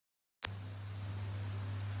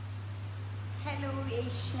Hello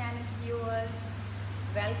Asianet viewers,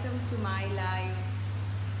 welcome to my live.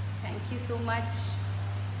 Thank you so much.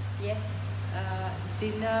 Yes,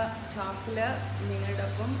 dinner talkil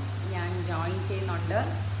ningalodppam njan join cheyyunnundu.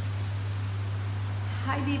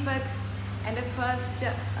 Hi Deepak, and the first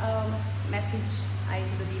message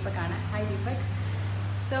ayachadu Deepak aanu. Hi Deepak.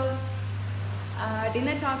 So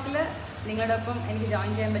dinner talkil ningalodppam enikku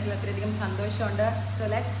join cheyan pattilla athiriyadhigam santhosham. So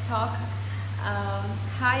let's talk.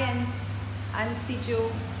 Hi I'm Siju,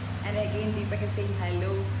 and again Deepak is saying hello.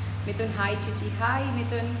 Mithun, hi Chichi. Hi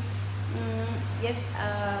Mithun. Yes,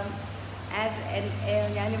 as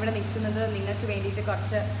ഞാൻ ഇവിടെ നിൽക്കുന്നത് നിങ്ങൾക്ക് വേണ്ടിയിട്ട്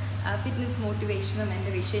കുറച്ച് fitness മോട്ടിവേഷനും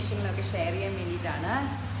എൻ്റെ വിശേഷങ്ങളൊക്കെ share ചെയ്യാൻ വേണ്ടിയിട്ടാണ്.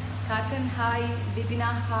 കാക്കൻ hi, Vipina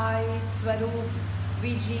hi, Swarup,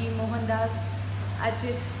 Viji, Mohandas,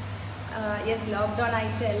 Ajith. Yes, lockdown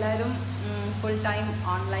ആയിട്ട് എല്ലാവരും ഫുൾ ടൈം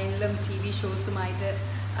ഓൺലൈനിലും ടി വി ഷോസുമായിട്ട്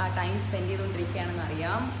ടൈം സ്പെൻഡ് ചെയ്തുകൊണ്ടിരിക്കുകയാണെന്ന്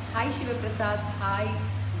അറിയാം. Hi Sivaprasad, hi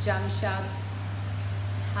Jamshad,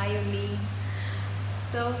 hi ഉണ്ണി.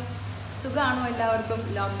 സോ സുഖമാണോ എല്ലാവർക്കും?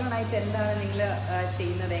 ലോക്ക്ഡൗൺ ആയിട്ട് എന്താണ് നിങ്ങൾ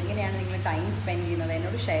ചെയ്യുന്നത്? എങ്ങനെയാണ് നിങ്ങൾ ടൈം സ്പെൻഡ് ചെയ്യുന്നത്?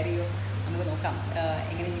 എന്നോട് ഷെയർ ചെയ്യൂ. നമുക്ക് നോക്കാം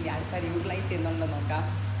എങ്ങനെയെങ്കിലും ആൾക്കാർ യൂട്ടിലൈസ് ചെയ്യുന്നുണ്ടോ നോക്കാം.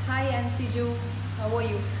 Hi അൻസിജു, how are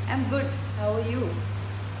you? I M good, how are you?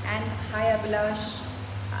 And hi Abhilash,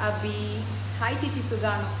 Abi, hi ചേച്ചി,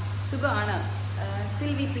 സുഖമാണോ? സുഖമാണ്.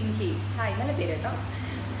 സിൽവി പിങ്കി, ഹായ്, നല്ല പേര് കേട്ടോ.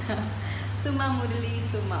 സുമ മുരളി,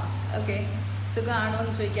 സുമ, ഓക്കെ. സുഖമാണോ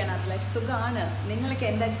എന്ന് ചോദിക്കുകയാണ് അഭിലാഷ്. സുഖമാണ്. നിങ്ങളൊക്കെ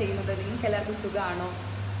എന്താ ചെയ്യുന്നത്? നിങ്ങൾക്ക് എല്ലാവർക്കും സുഖമാണോ?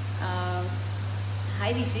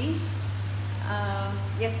 ഹായ് വിജി.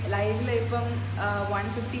 യെസ്, ലൈവിൽ ഇപ്പം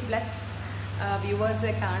 150+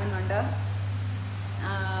 വ്യൂവേഴ്സ് കാണുന്നുണ്ട്.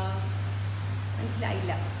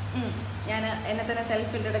 മനസ്സിലായില്ല. ഞാൻ എന്നെ തന്നെ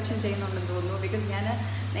സെൽഫ് ഇൻട്രൊഡക്ഷൻ ചെയ്യുന്നുണ്ടെന്ന് തോന്നുന്നു. ബിക്കോസ് ഞാൻ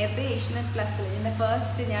നേരത്തെ ഏഷ്യനെറ്റ് പ്ലസ്സിൽ എൻ്റെ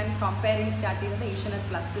ഫസ്റ്റ് ഞാൻ കമ്പയറിങ് സ്റ്റാർട്ട് ചെയ്യുന്നത് ഏഷ്യനെറ്റ്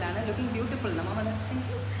പ്ലസ്സിലാണ്. Looking beautiful. നമ്മൾ താങ്ക്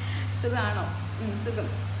യു. സുഖമാണോ? സുഖം.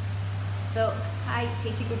 സോ ഹായ്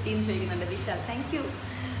ചേച്ചി കുട്ടി എന്ന് ചോദിക്കുന്നുണ്ട് വിശാൽ, താങ്ക് യു.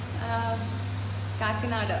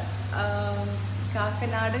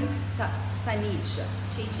 കാക്കനാടൻ സനീജ്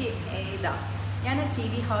ചേച്ചി ഏതാ? ഞാൻ ടി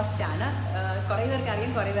വി ഹോസ്റ്റാണ്. കുറേ പേർക്ക്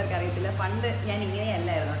അറിയാം, കുറേ പേർക്ക് അറിയത്തില്ല. പണ്ട് ഞാൻ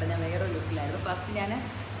ഇങ്ങനെയല്ലായിരുന്നു കേട്ടോ, ഞാൻ വേറൊരു ലുക്കിലായിരുന്നു. ഫസ്റ്റ് ഞാൻ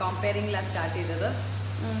കോമ്പയറിങ്ങിലാണ് സ്റ്റാർട്ട് ചെയ്തത്.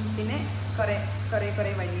 പിന്നെ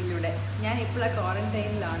കുറേ വഴിയിലൂടെ ഞാൻ ഇപ്പോഴാണ്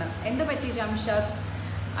ക്വാറന്റൈനിലാണ്. എന്താ പറ്റി ജംഷാദ്?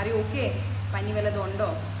 അറിയോ? ഓക്കെ, പനി വല്ലതും ഉണ്ടോ?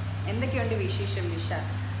 എന്തൊക്കെയുണ്ട് വിശേഷം വിശാൽ?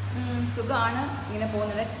 സുഖമാണ്, ഇങ്ങനെ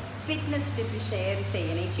പോകുന്നുണ്ട്. ഫിറ്റ്നസ് ടിപ്പ് ഷെയർ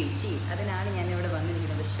ചെയ്യണേ ചേച്ചി, അതിനാണ് ഞാനിവിടെ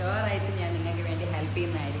വന്നിരിക്കുന്നത്. ഷുവറായിട്ട് ഞാൻ നിങ്ങൾക്ക് വേണ്ടി ഹെൽപ്പ്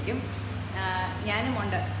ചെയ്യുന്നതായിരിക്കും. ഞാനും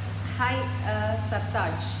ഉണ്ട്. Hi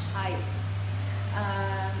Sartaj, hi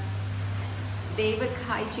Devak,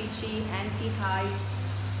 hi ചേച്ചി. Ancy, hi,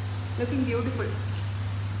 looking beautiful.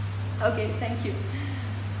 Okay, thank you.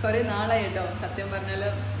 കുറേ നാളായി കേട്ടോ, സത്യം പറഞ്ഞാൽ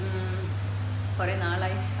കുറേ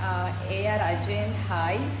നാളായി. AR അജയൻ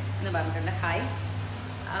ഹായ് എന്ന് പറഞ്ഞിട്ടുണ്ട്. ഹായ്.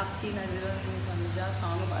 ആപ്കി നജറോ നീ സംജ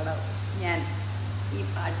സോങ് പാടാവും. ഞാൻ ഈ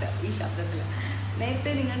പാട്ട് ഈ ശബ്ദത്തിൽ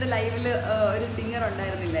നേരത്തെ നിങ്ങളുടെ ലൈവിൽ ഒരു സിംഗർ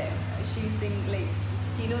ഉണ്ടായിരുന്നില്ലേ? ഷീ സിംഗ് ലൈക്ക്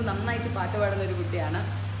ടിനു, നന്നായിട്ട് പാട്ട് പാടുന്ന ഒരു കുട്ടിയാണ്.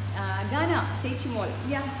 ഗാന ചേച്ചി മോൾ.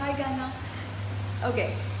 യാ, ഹായ് ഗാന. ഓക്കെ,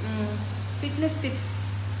 ഫിറ്റ്നസ് ടിപ്സ്,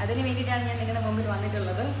 അതിന് വേണ്ടിയിട്ടാണ് ഞാൻ നിങ്ങളുടെ മുമ്പിൽ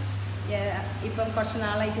വന്നിട്ടുള്ളത്. ഇപ്പം കുറച്ച്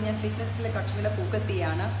നാളായിട്ട് ഞാൻ ഫിറ്റ്നസ്സിൽ കുറച്ചും കൂടെ ഫോക്കസ്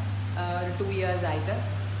ചെയ്യാണ്, ഒരു 2 years ആയിട്ട്.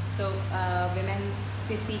 സോ വിമൻസ്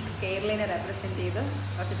ഫിസിക് കേരളനെ റെപ്രസെൻറ്റ് ചെയ്ത്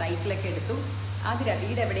കുറച്ച് ടൈറ്റിലൊക്കെ എടുത്തു. ആതിര,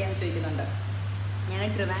 വീട് എവിടെയാണെന്ന് ചോദിക്കുന്നുണ്ട്. ഞാൻ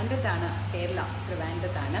ട്രിവാൻഡ്രത്താണ്, കേരള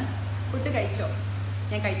ട്രിവാൻഡ്രത്താണ്. ഫുഡ് കഴിച്ചോ?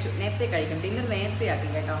 ഞാൻ കഴിച്ചു. നേരത്തെ കഴിക്കും, ഡിന്നർ നേരത്തെ ആക്കും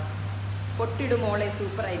കേട്ടോ. പൊട്ടിടും മോളെ,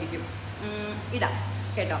 സൂപ്പറായിരിക്കും. ഇടാം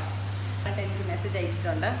കേട്ടോ. എനിക്ക് മെസ്സേജ്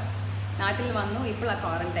അയച്ചിട്ടുണ്ട്. നാട്ടിൽ വന്നു, ഇപ്പോൾ ആ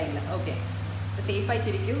ക്വാറന്റൈനിൽ. ഓക്കെ,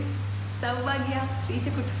 സേഫായിട്ടിരിക്കൂ. സൗഭാഗ്യ,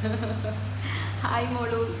 ശ്രീജക്കുട്ട, ഹായ്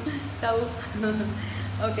മോളു, സൗ.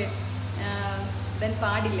 ഓക്കെ, ദെൻ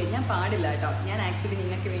പാടില്ല, ഞാൻ പാടില്ല കേട്ടോ. ഞാൻ ആക്ച്വലി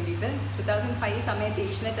നിങ്ങൾക്ക് വേണ്ടിയിട്ട് 2005 സമയത്ത്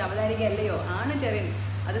ഏഷ്യനെറ്റ് അവതാരികയല്ലയോ? ആണ് ടെറിൻ.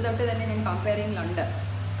 അത് തൊട്ട് തന്നെ ഞാൻ കമ്പയറിങ്ങിലുണ്ട്.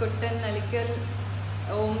 കുട്ടൻ നലിക്കൽ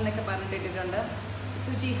ഓം എന്നൊക്കെ പറഞ്ഞിട്ടിട്ടുണ്ട്.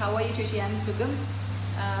 സുജി, ഹൗ ആർ യു ചേച്ചി? ഞാൻ സുഖം.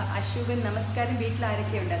 അശോകൻ, നമസ്കാരം. വീട്ടിൽ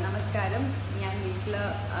ആരൊക്കെയുണ്ട്? നമസ്കാരം. ഞാൻ വീട്ടിൽ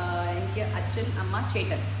എനിക്ക് അച്ഛൻ, അമ്മ,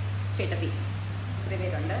 ചേട്ടത്തി, ഇത്ര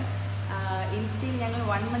പേരുണ്ട്. ഇൻസ്റ്റയിൽ ഞങ്ങൾ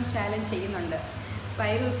 1 month ചാലഞ്ച് ചെയ്യുന്നുണ്ട്.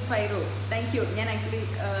 ഫൈറോ, താങ്ക് യു. ഞാൻ ആക്ച്വലി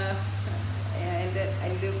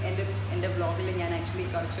എൻ്റെ ബ്ലോഗിൽ ഞാൻ ആക്ച്വലി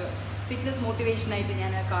കുറച്ച് ഫിറ്റ്നസ് മോട്ടിവേഷനായിട്ട്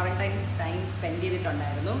ഞാൻ ക്വാറന്റൈൻ ടൈം സ്പെൻഡ്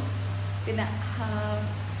ചെയ്തിട്ടുണ്ടായിരുന്നു. പിന്നെ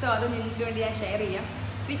സോ അത് നിങ്ങൾക്ക് വേണ്ടി ഞാൻ ഷെയർ ചെയ്യാം.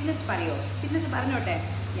 ഫിറ്റ്നസ് പറയുമോ? ഫിറ്റ്നസ് പറഞ്ഞോട്ടെ.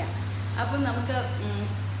 യാ, അപ്പം നമുക്ക്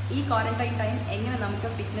ഈ ക്വാറന്റൈൻ ടൈം എങ്ങനെ നമുക്ക്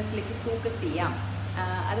ഫിറ്റ്നസ്സിലേക്ക് ഫോക്കസ് ചെയ്യാം,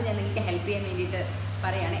 അത് ഞാൻ നിങ്ങൾക്ക് ഹെൽപ്പ് ചെയ്യാൻ വേണ്ടിയിട്ട്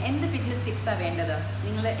പറയുകയാണ്. എന്ത് ഫിറ്റ്നസ് ടിപ്സാണ് വേണ്ടത്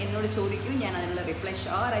നിങ്ങൾ എന്നോട് ചോദിക്കൂ, ഞാൻ അതിനുള്ള റിപ്ലൈ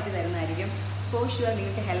ഷുവറായിട്ട് തരുന്നതായിരിക്കും. ഫോർ ഷുവർ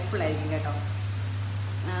നിങ്ങൾക്ക് ഹെൽപ്ഫുൾ ആയിരിക്കും കേട്ടോ.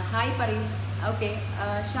 ഹായ് പറയൂ. ഓക്കെ,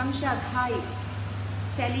 ഷംഷാദ് ഹായ്,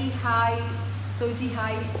 സ്റ്റലി ഹായ്, സോജി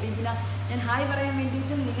ഹായ്. ബിബിന, ഞാൻ ഹായ് പറയാൻ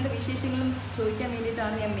വേണ്ടിയിട്ടും നിങ്ങളുടെ വിശേഷങ്ങളും ചോദിക്കാൻ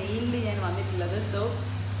വേണ്ടിയിട്ടാണ് ഞാൻ മെയിൻലി വന്നിട്ടുള്ളത്. സോ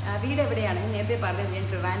വീട് എവിടെയാണ്? നേരത്തെ പറഞ്ഞത് ഞാൻ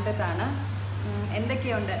ട്രിവാൻഡ്രത്താണ്.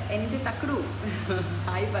 എന്തൊക്കെയുണ്ട് എൻ്റെ തക്കടു?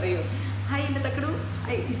 ഹായ് പറയൂ. ഹായ് എൻ്റെ തക്കടു.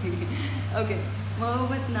 ഹായ്. ഓക്കെ.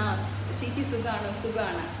 മുഹമ്മദ് നാസ്, ചേച്ചി സുഖാണോ?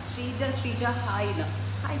 സുഖാണ്. Sreeja hi.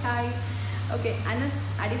 Hi. Okay. Anas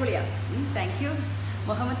അടിപൊളിയാ. Thank you.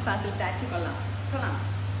 Muhammad Fazil, tattoo കൊള്ളാം.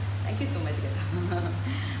 താങ്ക് യു സോ മച്ച് കേട്ടോ.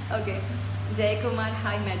 Okay. Jayakumar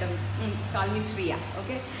hi madam. Call me Shriya.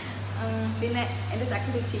 Okay. പിന്നെ എൻ്റെ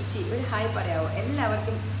തക്കടു ചേച്ചി ഒരു ഹായ് പറയാമോ?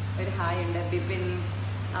 എല്ലാവർക്കും ഒരു ഹായ് ഉണ്ട്. ബിപിൻ,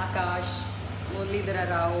 ആകാശ്, മുരളീധര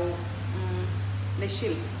റാവു,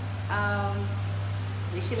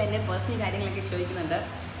 ലിഷിൽ എന്നെ പേഴ്സണൽ കാര്യങ്ങളൊക്കെ ചോദിക്കുന്നുണ്ട്.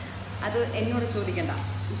 അത് എന്നോട് ചോദിക്കണ്ട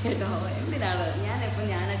കേട്ടോ. എന്തിനാണ്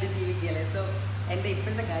ഞാനായിട്ട് ജീവിക്കുകയല്ലേ. സോ എൻ്റെ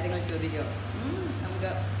ഇപ്പോഴത്തെ കാര്യങ്ങൾ ചോദിക്കുമോ?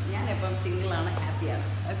 ഞാനെപ്പം സിംഗിളാണ്, ഹാപ്പിയാണ്.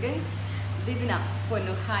 ഓക്കെ. ബിബിന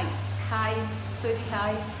പൊന്നു ഹായ്. സുജി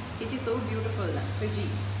ഹായ്. ചേച്ചി so beautiful. Suji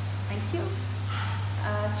thank you.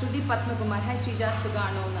 Shruti Padmakumar hi. Sreeja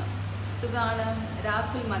സുഖാണോ? സുഖാണ്.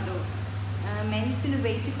 രാഹുൽ മധു, മെൻസിന്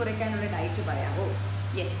വെയിറ്റ് കുറയ്ക്കാനുള്ള ഡയറ്റ് പറയാമോ?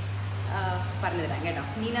 യെസ്, പറഞ്ഞു തരാം കേട്ടോ.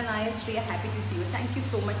 Neena Nair, Shriya happy to see you. Thank you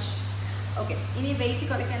so much. Okay. ഇനി വെയിറ്റ്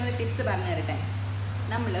കുറയ്ക്കാനുള്ള ടിപ്സ് പറഞ്ഞു തരട്ടെ.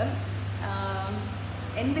 നമ്മൾ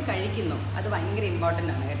എന്ത് കഴിക്കുന്നു അത് ഭയങ്കര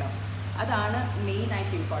ഇമ്പോർട്ടൻ്റ് ആണ് കേട്ടോ. അതാണ്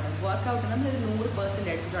മെയിനായിട്ട് ഇമ്പോർട്ടൻറ്റ്. വർക്കൗട്ട് നമ്മളൊരു 100%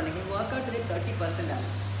 എടുത്തിട്ടുണ്ടെങ്കിൽ വർക്കൗട്ട് ഒരു 30% ആണ്.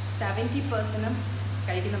 70%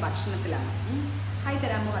 കഴിക്കുന്ന ഭക്ഷണത്തിലാണ്. ഹായ്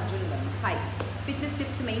തരാമോ? അർജുൻ പറഞ്ഞു. Hi. Fitness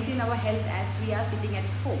tips maintain our health as we are sitting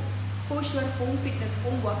at home. For sure home fitness,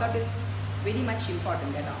 home workout is very much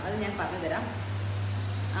important കേട്ടോ. അത് ഞാൻ പറഞ്ഞു തരാം.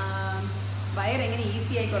 വയറെങ്ങനെ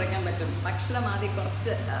ഈസിയായി കുറയ്ക്കാൻ പറ്റും? ഭക്ഷണം ആദ്യം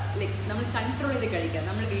കുറച്ച് നമ്മൾ കൺട്രോൾ ചെയ്ത് കഴിക്കാം.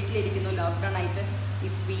 നമ്മൾ വീട്ടിലിരിക്കുന്നു, ലോക്ക്ഡൗൺ ആയിട്ട് ഈ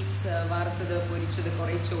സ്വീറ്റ്സ്, വറുത്തത്, പൊരിച്ചത്,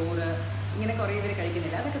 കുറേ ചോറ്, ഇങ്ങനെ കുറേ പേര്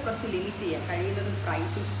കഴിക്കുന്നില്ല. അതൊക്കെ കുറച്ച് ലിമിറ്റ് ചെയ്യുക. കഴിയുന്നതും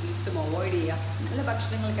ഫ്രൈസും സ്വീറ്റ്സും അവോയ്ഡ് ചെയ്യുക. നല്ല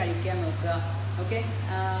ഭക്ഷണങ്ങൾ കഴിക്കാൻ നോക്കുക. ഓക്കെ.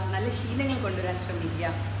 നല്ല ശീലങ്ങൾ കൊണ്ടുവരാൻ ശ്രമിക്കുക.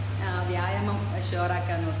 വ്യായാമം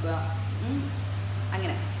ഷുവറാക്കാൻ നോക്കുക.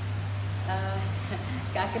 അങ്ങനെ.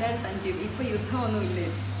 കാക്കനാട് സഞ്ജീവ്, ഇപ്പോൾ യുദ്ധമൊന്നുമില്ലേ?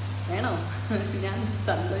 വേണോ? ഞാൻ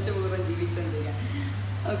സന്തോഷപൂർവ്വം ജീവിച്ചുകൊണ്ടിരിക്കുക.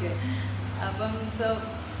 ഓക്കെ. അപ്പം so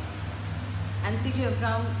അൻസിജു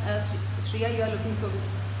Abraham, Shriya you are looking so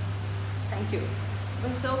good. Thank you.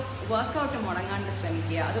 അപ്പം സോ വർക്കൗട്ട് മുടങ്ങാണ്ട്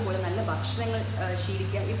ശ്രമിക്കുക. അതുപോലെ നല്ല ഭക്ഷണങ്ങൾ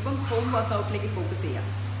ശീലിക്കുക. ഇപ്പം ഹോം വർക്കൗട്ടിലേക്ക് ഫോക്കസ് ചെയ്യാം.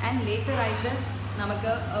 ആൻഡ് ലേറ്ററായിട്ട്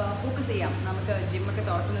നമുക്ക് ഫോക്കസ് ചെയ്യാം. നമുക്ക് ജിമ്മൊക്കെ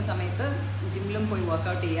തുറക്കുന്ന സമയത്ത് ജിമ്മിലും പോയി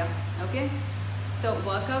വർക്കൗട്ട് ചെയ്യാം. Okay. So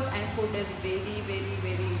workout and food is very very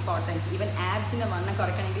very important. Even ആബ്സിൻ്റെ വണ്ണം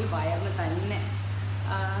കുറയ്ക്കണമെങ്കിൽ വയറിന് തന്നെ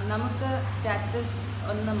നമുക്ക് സ്റ്റാറ്റസ്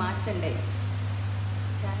ഒന്ന് മാറ്റണ്ടേ?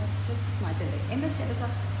 എന്താ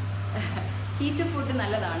സ്റ്റാറ്റസാണ്? കീറ്റോ ഫുഡ്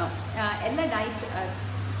നല്ലതാണോ? എല്ലാ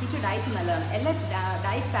കീറ്റോ ഡയറ്റ് നല്ലതാണ്. എല്ലാ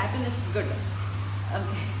diet pattern is good.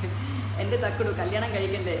 Okay. എൻ്റെ തക്കടു കല്യാണം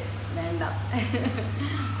കഴിക്കണ്ടേ? വേണ്ട.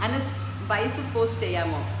 അനസ് ബൈസപ്പ് പോസ്റ്റ്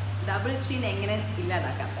ചെയ്യാമോ? ഡബിൾ ചീൻ എങ്ങനെ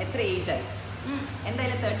ഇല്ലാതാക്കാം? എത്ര ഏജായി?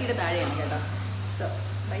 എന്തായാലും 30യുടെ താഴെയാണ് കേട്ടോ. So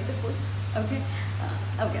bicep post.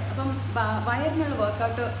 ഓക്കെ. അപ്പം വയറിനുള്ള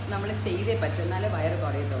വർക്കൗട്ട് നമ്മൾ ചെയ്തേ പറ്റും, എന്നാലേ വയറ്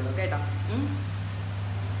കുറയത്തുള്ളൂ കേട്ടോ.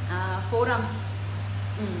 ഫോർ ആംസ്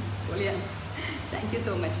പൊളിയാണ്. Thank you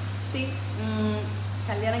so much. C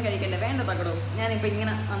കല്യാണം കഴിക്കണ്ടേ? വേണ്ട തക്കടോ. ഞാനിപ്പോൾ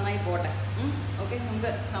ഇങ്ങനെ നന്നായി പോട്ടെ. ഓക്കെ.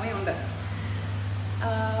 നമുക്ക് സമയമുണ്ട്.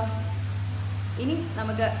 ഇനി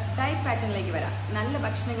നമുക്ക് ഡയറ്റ് പാറ്റേണിലേക്ക് വരാം. നല്ല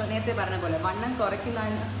ഭക്ഷണങ്ങൾ നേരത്തെ പറഞ്ഞ പോലെ വണ്ണം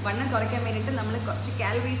കുറയ്ക്കാൻ വേണ്ടിയിട്ട് നമ്മൾ കുറച്ച്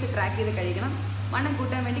കാലറീസ് ട്രാക്ക് ചെയ്ത് കഴിക്കണം. വണ്ണം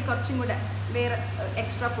കൂട്ടാൻ വേണ്ടി കുറച്ചും കൂടെ വേറെ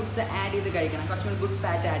എക്സ്ട്രാ ഫുഡ്സ് ആഡ് ചെയ്ത് കഴിക്കണം. കുറച്ചും കൂടി ഗുഡ്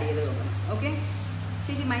ഫാറ്റ് ആഡ് ചെയ്ത് നോക്കണം. ഓക്കെ.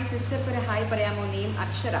 ചേച്ചി മൈ സിസ്റ്റർക്ക് ഒരു ഹായ് പറയാമോ? നെയിം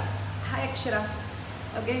അക്ഷര. ഹായ് അക്ഷര.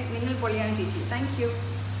 ഓക്കെ. നിങ്ങൾ പൊളിയാണ് ചേച്ചി. Thank you.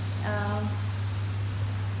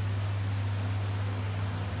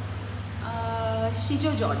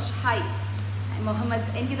 Shijo George hi. Muhammad,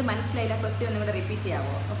 എനിക്കിത് മനസ്സിലായില്ല, ക്വസ്റ്റ്യൻ ഒന്നും കൂടെ റിപ്പീറ്റ്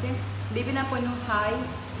ചെയ്യാമോ? ഓക്കെ. ബിബിന പൊന്നു hi.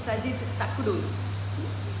 Sajith ചക്കുടു.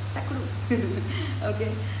 Okay.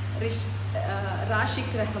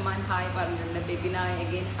 Rashiq Rahman hi പറഞ്ഞിട്ടുണ്ട്. Bibina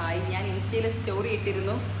again hi. ഞാൻ ഇൻസ്റ്റയിൽ സ്റ്റോറി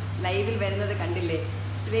ഇട്ടിരുന്നു, ലൈവിൽ വരുന്നത് കണ്ടില്ലേ?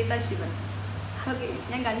 ശ്വേത ശിവൻ. ഓക്കെ.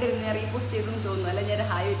 ഞാൻ കണ്ടിരുന്നു, ഞാൻ റീപോസ്റ്റ് ചെയ്തെന്ന് തോന്നുന്നു. അല്ല, ഞാൻ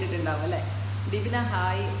ഹായ് ഇട്ടിട്ടുണ്ടാവും അല്ലേ? Bibina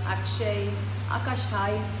hi. Akshay, Akash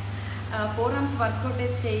hi. Forums workout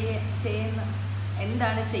ചെയ്യുന്ന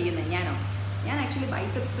എന്താണ് ചെയ്യുന്നത്? ഞാൻ ആക്ച്വലി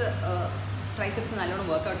ബൈസെപ്സ് ട്രൈസെപ്സ് നല്ലോണം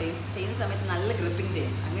വർക്കൗട്ട് ചെയ്യുന്ന സമയത്ത് നല്ല ഗ്രിപ്പിംഗ്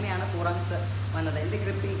ചെയ്യും. അങ്ങനെയാണ് ഫോറംസ് വന്നത്. എൻ്റെ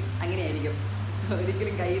ഗ്രിപ്പിംഗ് അങ്ങനെയായിരിക്കും.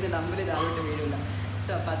 ഒരിക്കലും കയ്യിൽ നിന്ന് ഡമ്പിൽ താഴോട്ട് വീഴില്ല.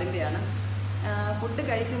 സോ അപ്പോൾ അതിൻ്റെയാണ്. ഫുഡ്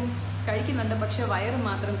കഴിക്കുന്നുണ്ട്, പക്ഷേ വയറ്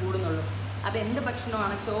മാത്രം കൂടുന്നുള്ളൂ. അതെന്ത്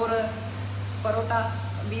ഭക്ഷണമാണ്? ചോറ്, പൊറോട്ട,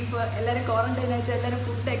 ബീഫ്. എല്ലാവരും ക്വാറന്റൈനായിട്ട് എല്ലാവരും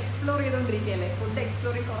ഫുഡ് എക്സ്പ്ലോർ ചെയ്തുകൊണ്ടിരിക്കുകയല്ലേ? ഫുഡ്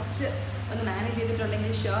എക്സ്പ്ലോർ ചെയ്ത് കുറച്ച് ഒന്ന് മാനേജ്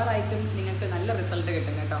ചെയ്തിട്ടുണ്ടെങ്കിൽ ഷുവറായിട്ടും നിങ്ങൾക്ക് നല്ല റിസൾട്ട്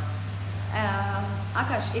കിട്ടും കേട്ടോ.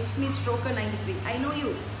 Akash, it's me സ്ട്രോക്കർ 93. I know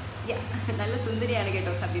U. യാ, നല്ല സുന്ദരിയാണ്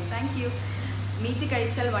കേട്ടോ ഹബീബ്, താങ്ക് യു. മീറ്റ്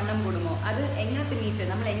കഴിച്ചാൽ വണ്ണം കൂടുമോ? അത് എങ്ങനത്തെ മീറ്റ്,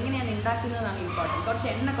 നമ്മൾ എങ്ങനെയാണ് ഉണ്ടാക്കുന്നതാണ് ഇമ്പോർട്ടൻറ്റ്. കുറച്ച്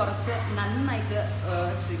എണ്ണ കുറച്ച് നന്നായിട്ട്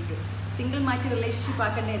ശ്രമിക്കും. സിംഗിൾ മാറ്റി റിലേഷൻഷിപ്പ്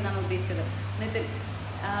ആക്കണ്ടേ എന്നാണ് ഉദ്ദേശിച്ചത്. എന്നിട്ട്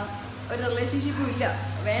ഒരു റിലേഷൻഷിപ്പും ഇല്ല,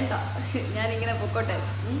 വേണ്ട, ഞാനിങ്ങനെ പൊക്കോട്ടെ.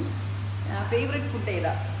 ഫേവറേറ്റ് ഫുഡ്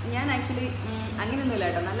ഏതാ? ഞാൻ ആക്ച്വലി അങ്ങനെയൊന്നുമില്ല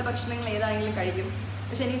കേട്ടോ, നല്ല ഭക്ഷണങ്ങൾ ഏതാണെങ്കിലും കഴിക്കും.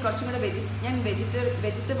 പക്ഷേ എനിക്ക് കുറച്ചും കൂടെ ഞാൻ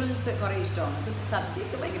വെജിറ്റബിൾസ് കുറേ ഇഷ്ടമാണ്. അത്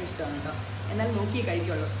സദ്യയൊക്കെ ഭയങ്കര ഇഷ്ടമാണ് കേട്ടോ, എന്നാൽ നോക്കിയേ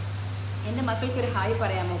കഴിക്കുള്ളൂ. എൻ്റെ മക്കൾക്കൊരു ഹായ്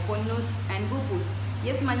പറയാമോ? Ponnoos and ഗോപ്പൂസ്.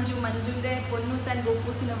 Yes മഞ്ജുവിൻ്റെ Ponnoos and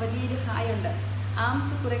ഗോപ്പൂസിന് വലിയൊരു ഹായ് ഉണ്ട്.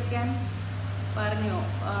 ആംസ് കുറയ്ക്കാൻ പറഞ്ഞോ?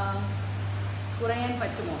 കുറയാൻ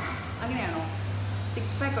പറ്റുമോ? അങ്ങനെയാണോ?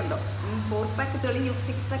 6 പാക്ക് ഉണ്ടോ? 4 പാക്ക് തെളിഞ്ഞു,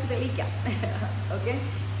 6 പാക്ക് തെളിയിക്കാം. ഓക്കെ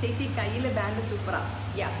ചേച്ചി, കയ്യിൽ ബാൻഡ് സൂപ്പറാ.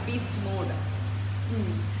 യാ, beast mode.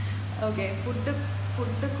 Okay,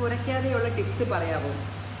 food കുറയ്ക്കാതെയുള്ള tips പറയാമോ?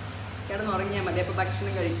 കിടന്നുറങ്ങിയാൽ മതി, അപ്പോൾ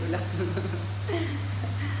ഭക്ഷണം കഴിക്കില്ല.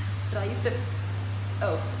 ട്രൈസെപ്സ്. ഓ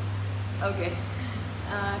ഓക്കെ.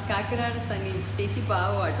 കാക്കനാട് സനീഷ്, ചേച്ചി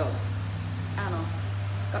പാവോ കേട്ടോ. ആണോ?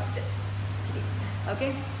 കുറച്ച്. ഓക്കെ,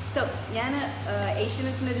 സോ ഞാൻ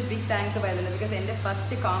ഏഷ്യനെറ്റിനൊരു ബിഗ് താങ്ക്സ് പറയുന്നുണ്ട്. ബിക്കോസ് എൻ്റെ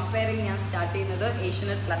ഫസ്റ്റ് കോമ്പയറിങ് ഞാൻ സ്റ്റാർട്ട് ചെയ്യുന്നത്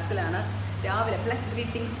ഏഷ്യനെറ്റ് പ്ലസ്സിലാണ്. രാവിലെ പ്ലസ്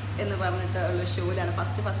ഗ്രീറ്റിംഗ്സ് എന്ന് പറഞ്ഞിട്ടുള്ള ഷോയിലാണ്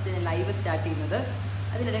ഫസ്റ്റ് ഞാൻ ലൈവ് സ്റ്റാർട്ട് ചെയ്യുന്നത്.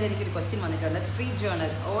 അതിനിടയിൽ എനിക്കൊരു ക്വസ്റ്റ്യൻ വന്നിട്ടുണ്ട്. സ്ട്രീറ്റ്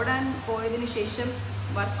ജേർണൽ, ഓടാൻ പോയതിന് ശേഷം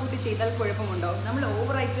വർക്കൗട്ട് ചെയ്താൽ കുഴപ്പമുണ്ടോ? നമ്മൾ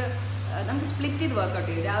ഓവറായിട്ട് നമുക്ക് സ്പ്ലിറ്റ് ചെയ്ത് വർക്കൗട്ട്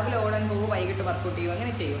ചെയ്യും. രാവിലെ ഓടാൻ പോകും, വൈകിട്ട് വർക്കൗട്ട് ചെയ്യും,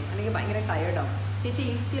 അങ്ങനെ ചെയ്യും. അല്ലെങ്കിൽ ഭയങ്കര ടയേർഡാവും. ചേച്ചി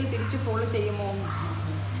ഇൻസ്റ്റയിൽ തിരിച്ച് ഫോളോ ചെയ്യുമോ?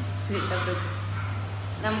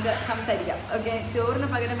 നമുക്ക് സംസാരിക്കാം. ഓക്കെ, ചോറിന്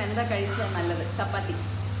പകരം എന്താ കഴിച്ചാൽ നല്ലത്?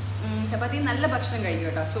 ചപ്പാത്തി നല്ല ഭക്ഷണം കഴിക്കും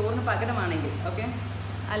കേട്ടോ, ചോറിന് പകരമാണെങ്കിൽ. ഓക്കെ,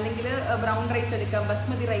 അല്ലെങ്കിൽ ബ്രൗൺ റൈസ് എടുക്കാം,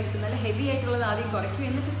 ബസ്മതി റൈസ്, നല്ല ഹെവി ആയിട്ടുള്ളത് ആദ്യം കുറയ്ക്കും,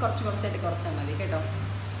 എന്നിട്ട് കുറച്ചായിട്ട് കുറച്ചാൽ മതി കേട്ടോ.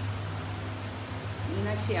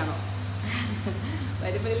 മീനാക്ഷിയാണോ?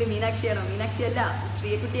 വരുമ്പോഴല്ലേ മീനാക്ഷിയാണോ? മീനാക്ഷി അല്ല,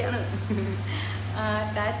 ശ്രീയക്കുട്ടിയാണ്.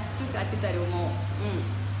 Tattoo കാട്ടിത്തരുമോ?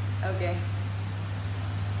 Okay.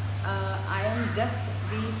 I am def,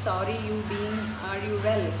 B sorry you being, are you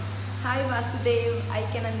well? Hi Vasudev, I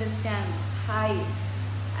can understand. Hi.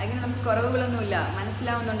 അങ്ങനെ നമുക്ക് കുറവുകളൊന്നുമില്ല,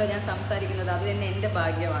 മനസ്സിലാവുന്നുണ്ടോ ഞാൻ സംസാരിക്കുന്നത്? അത് തന്നെ എൻ്റെ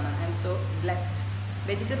ഭാഗ്യമാണ്. I M so blessed.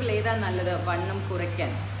 Vegetable ഏതാ നല്ലത് വണ്ണം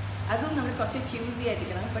കുറയ്ക്കാൻ? അതും നമ്മൾ കുറച്ച് ചൂസി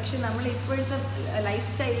ആയിരിക്കണം. പക്ഷെ നമ്മൾ ഇപ്പോഴത്തെ ലൈഫ്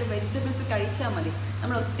സ്റ്റൈലിൽ വെജിറ്റബിൾസ് കഴിച്ചാൽ മതി.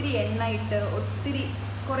 നമ്മൾ ഒത്തിരി എണ്ണ ഇട്ട്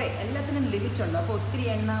കുറേ എല്ലാത്തിനും ലിമിറ്റ് ഉണ്ട്. അപ്പോൾ ഒത്തിരി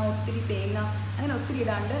എണ്ണ, ഒത്തിരി തേങ്ങ, അങ്ങനെ ഒത്തിരി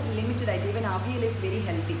ഇടാണ്ട് ലിമിറ്റഡ് ആയിട്ട്. Even avial is very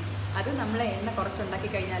healthy. അത് നമ്മളെ എണ്ണ കുറച്ചുണ്ടാക്കി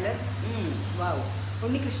കഴിഞ്ഞാൽ വാവ്.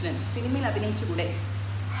 ഉണ്ണികൃഷ്ണൻ, സിനിമയിൽ അഭിനയിച്ചുകൂടെ?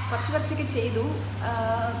 കുറച്ചൊക്കെ ചെയ്തു,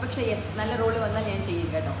 പക്ഷേ യെസ്, നല്ല റോള് വന്നാൽ ഞാൻ ചെയ്യും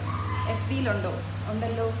കേട്ടോ. FBയിലുണ്ടോ?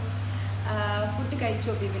 ഉണ്ടല്ലോ. ഫുഡ്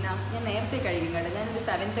കഴിച്ചോ ബിബിന? ഞാൻ നേരത്തെ കഴിക്കും കേട്ടോ. ഞാനൊരു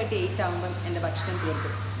 7:38 ആകുമ്പം എൻ്റെ ഭക്ഷണം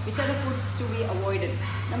തീർക്കും. Which are the foods to be avoided?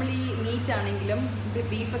 നമ്മൾ ഈ മീറ്റ് ആണെങ്കിലും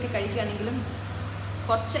ബീഫൊക്കെ കഴിക്കുകയാണെങ്കിലും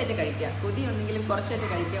കുറച്ചായിട്ട് കഴിക്കുക. കൊതി ഉണ്ടെങ്കിലും കുറച്ചായിട്ട്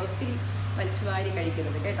കഴിക്കുക, ഒത്തിരി വലിച്ചു വാരി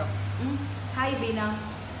കഴിക്കരുത് കേട്ടോ. ഹായ് ബീന,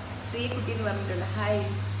 ശ്രീകുട്ടി എന്ന് പറഞ്ഞിട്ടുണ്ട്. ഹായ്,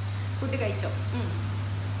 ഫുഡ് കഴിച്ചോ?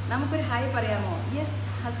 നമുക്കൊരു ഹായ് പറയാമോ? Yes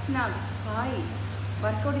ഹസ്നാദ്, hi.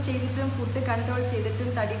 വർക്കൗട്ട് ചെയ്തിട്ടും ഫുഡ് കൺട്രോൾ ചെയ്തിട്ടും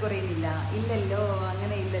തടി കുറയുന്നില്ല? ഇല്ലല്ലോ,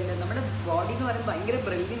 അങ്ങനെ ഇല്ലല്ലോ. നമ്മുടെ ബോഡി എന്ന് പറയുന്നത് ഭയങ്കര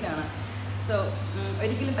ബ്രില്യൻ്റ് ആണ്. സോ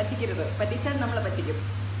ഒരിക്കലും പറ്റിക്കരുത്, പറ്റിച്ചാൽ നമ്മളെ പറ്റിക്കും.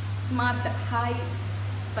 Smart, hi.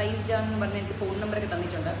 ഫൈസ് ജാൻ എന്ന് പറഞ്ഞ് എനിക്ക് ഫോൺ നമ്പറൊക്കെ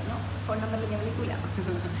തന്നിട്ടുണ്ട്. ഫോൺ നമ്പറിൽ ഞാൻ വിളിക്കൂല.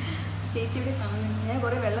 ചേച്ചിയുടെ സാധനം, ഞാൻ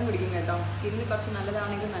കുറേ വെള്ളം കുടിക്കും കേട്ടോ. സ്കിന്നിന് കുറച്ച്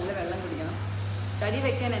നല്ലതാണെങ്കിൽ നല്ല വെള്ളം കുടിക്കണം. തടി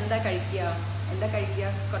വയ്ക്കാൻ എന്താ കഴിക്കുക?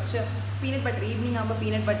 കുറച്ച് പീനട്ട് ബട്ടർ, ഈവനിങ് ആകുമ്പോൾ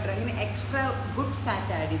പീനട്ട് ബട്ടർ, അങ്ങനെ എക്സ്ട്രാ ഗുഡ്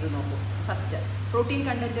ഫാറ്റ് ആഡ് ചെയ്ത് നോക്കൂ. ഫസ്റ്റ് പ്രോട്ടീൻ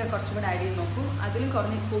കണ്ടൻറ്റ് കുറച്ചും കൂടെ ആഡ് ചെയ്ത് നോക്കൂ. അതിലും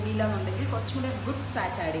കൂടിയില്ല എന്നുണ്ടെങ്കിൽ കുറച്ചും കൂടെ ഗുഡ്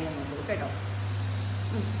ഫാറ്റ് ആഡ് ചെയ്യാൻ നോക്കൂ കേട്ടോ.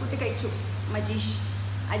 ഫുഡ് കഴിച്ചു.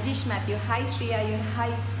 അജീഷ് മാത്യു, ഹായ്. ശ്രീയ അയ്യർ,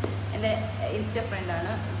 ഹായ്. എൻ്റെ ഇൻസ്റ്റ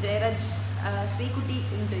ഫ്രണ്ടാണ്. ജയരാജ്, ശ്രീകുട്ടി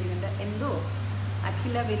എന്ന് ചോദിക്കുന്നുണ്ട്. എന്തോ.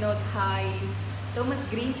 അഖില Vinod, hi. Thomas,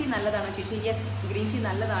 green tea നല്ലതാണോ ചേച്ചി? യെസ്, ഗ്രീൻ ടീ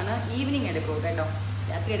നല്ലതാണ്. ഈവനിങ് എടുക്കൂ കേട്ടോ,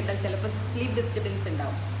 രാത്രി എടുത്താൽ ചിലപ്പോൾ സ്ലീപ്പ് ഡിസ്റ്റർബൻസ്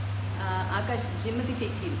ഉണ്ടാവും. ആകാശ്, ജിമ്മത്തി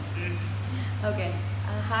ചേച്ചി. Okay.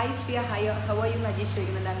 Hi Shriya, hi, how are you എന്ന് അജീഷ്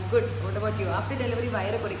ചോദിക്കുന്നുണ്ട്. I M good, what about you? After delivery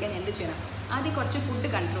വയറ് കുറയ്ക്കാൻ എന്ത് ചെയ്യണം? ആദ്യം കുറച്ച് ഫുഡ്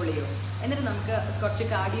കൺട്രോൾ ചെയ്യൂ, എന്നിട്ട് നമുക്ക് കുറച്ച്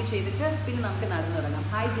കാർഡിയോ ചെയ്തിട്ട് പിന്നെ നമുക്ക് നടന്നു തുടങ്ങാം.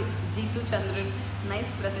 Hi Jeethu Chandran,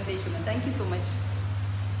 nice presentation, thank you so much.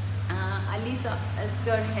 Aleesa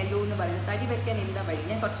എസ്ഗഡ്, hello എന്ന് പറയുന്നത്. തടി വയ്ക്കാൻ എന്താ വഴി?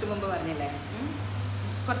 ഞാൻ കുറച്ച് മുമ്പ് പറഞ്ഞില്ലേ,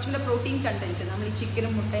 കുറച്ചുകൂടെ പ്രോട്ടീൻ കണ്ടൻറ്റ് നമ്മൾ ഈ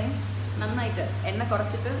ചിക്കനും മുട്ടയും നന്നായിട്ട് എണ്ണ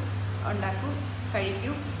കുറച്ചിട്ട് ഉണ്ടാക്കൂ,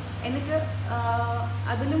 കഴിക്കൂ. എന്നിട്ട്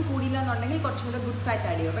അതിലും കൂടിയില്ല എന്നുണ്ടെങ്കിൽ കുറച്ചും കൂടെ ഗുഡ് ഫാറ്റ്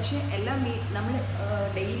ആഡ് ചെയ്യുക. പക്ഷേ എല്ലാം നമ്മൾ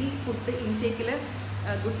ഡെയിലി ഫുഡ് ഇൻടേക്കിൽ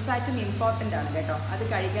ഗുഡ് ഫാറ്റും ഇമ്പോർട്ടൻ്റ് ആണ് കേട്ടോ, അത്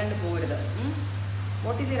കഴിക്കാണ്ട് പോകരുത്.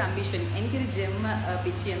 What is your ambition? എനിക്കൊരു ജിം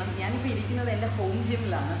പിച്ച് ചെയ്യണം. ഞാനിപ്പോൾ ഇരിക്കുന്നത് എൻ്റെ ഹോം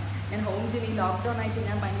ജിമ്മിലാണ്. ഞാൻ ഹോം ജിം ഈ ലോക്ക്ഡൗൺ ആയിട്ട്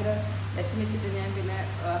ഞാൻ ഭയങ്കര വിഷമിച്ചിട്ട് ഞാൻ പിന്നെ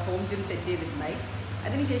ഹോം ജിം സെറ്റ് ചെയ്തിട്ടുണ്ടായി.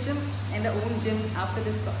 അതിനുശേഷം എൻ്റെ on gym after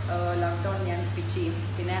this lockdown ഞാൻ പിച്ച് ചെയ്യും.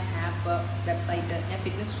 പിന്നെ ആപ്പ്, വെബ്സൈറ്റ്, ഞാൻ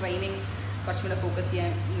ഫിറ്റ്നസ് ട്രെയിനിങ് കുറച്ചും കൂടെ ഫോക്കസ്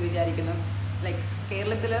ചെയ്യാൻ വിചാരിക്കുന്നു. ലൈക്ക്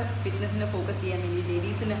കേരളത്തിൽ ഫിറ്റ്നസ്സിന് ഫോക്കസ് ചെയ്യാൻ വേണ്ടി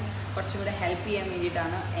ലേഡീസിന് കുറച്ചും കൂടെ ഹെൽപ്പ് ചെയ്യാൻ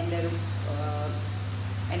വേണ്ടിയിട്ടാണ് എൻ്റെ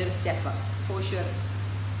ഒരു step. For sure,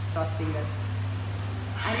 cross fingers.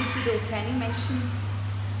 അനിസിഡോ, can you mention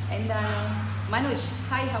എന്താണ്? Manoj,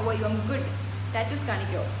 hi, how are you? I M good. Tattoos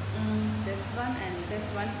കാണിക്കോ? This one and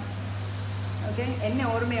this one. Okay, എന്നെ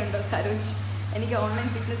ഓർമ്മയുണ്ടോ സരോജ്? എനിക്ക് ഓൺലൈൻ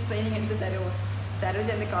ഫിറ്റ്നസ് ട്രെയിനിങ് എടുത്ത് തരുമോ?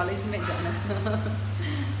 സരോജ് എൻ്റെ കോളേജ് മേറ്റാണ്.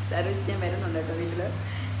 സരോജ്, ഞാൻ വരുന്നുണ്ട് കേട്ടോ വീട്ടിൽ.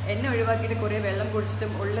 എന്നെ ഒഴിവാക്കിയിട്ട് കുറേ വെള്ളം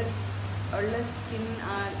കുടിച്ചിട്ടും ഉള്ള സ്കിൻ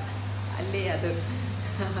അല്ലേ അത്?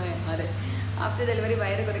 അതെ. ആഫ്റ്റർ ഡെലിവറി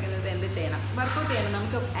വയറ് കുറയ്ക്കുന്നത് എന്ത് ചെയ്യണം? വർക്കൗട്ട് ചെയ്യണം.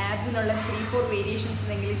 നമുക്ക് ആബ്സിനുള്ള 3-4 വേരിയേഷൻസ്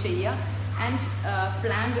എന്തെങ്കിലും ചെയ്യുക. ആൻഡ്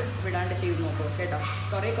പ്ലാങ്ക് വിടാണ്ട് ചെയ്ത് നോക്കൂ കേട്ടോ.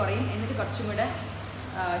 കുറയും, എന്നിട്ട് കുറച്ചും കൂടെ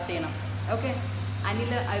ചെയ്യണം. Okay.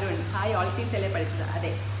 Anil Arun, hi, all seats അല്ലേ പഠിച്ചത്?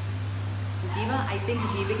 അതെ. ജീവ, ഐ തിങ്ക്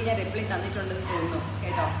ജീവയ്ക്ക് ഞാൻ റിപ്ലൈ തന്നിട്ടുണ്ടെന്ന് തോന്നുന്നു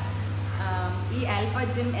കേട്ടോ. ഈ ആൽഫ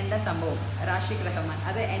ജിം എന്താ സംഭവം? റാഷിഖ് റഹ്മാൻ,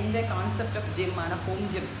 അത് എൻ്റെ കോൺസെപ്റ്റ് ഓഫ് ജിമ്മാണ്.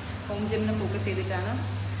 ഹോം ജിമ്മിനെ ഫോക്കസ് ചെയ്തിട്ടാണ്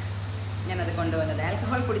ഞാനത് കൊണ്ടുവന്നത്.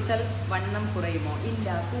 ആൽക്കഹോൾ കുടിച്ചാൽ വണ്ണം കുറയുമോ? ഇല്ല,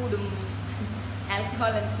 കൂടും.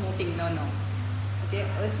 Alcohol and smoking, no. Okay.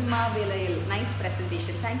 Uzma വിലയിൽ, nice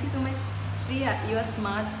presentation, thank you so much. Shriya, you are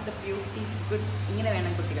smart, the beauty, good. ഇങ്ങനെ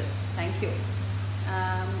വേണം കുട്ടികൾ. Thank you.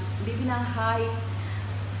 Bibina, hi.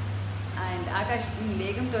 And Akash,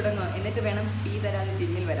 വേഗം തുടങ്ങും, എന്നിട്ട് വേണം ഫീ തരാതെ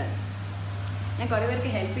ജിമ്മിൽ വരാൻ. ഞാൻ കുറേ പേർക്ക്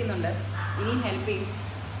ഹെൽപ്പ് ചെയ്യുന്നുണ്ട്, ഇനിയും ഹെൽപ്പ് ചെയ്യും.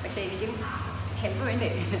 പക്ഷേ എനിക്കും ഹെൽപ്പ് വേണ്ടേ?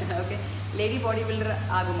 ഓക്കെ. ലേഡി ബോഡി ബിൽഡർ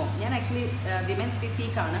ആകുമോ? ഞാൻ actually women's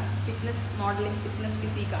ഫിസീക്കാണ്, fitness modelling, fitness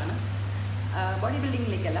ഫിസീക്കാണ്. Body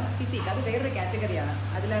ബിൽഡിങ്ങിലേക്കല്ല, ഫിസീക്ക്, അത് വേറൊരു കാറ്റഗറിയാണ്.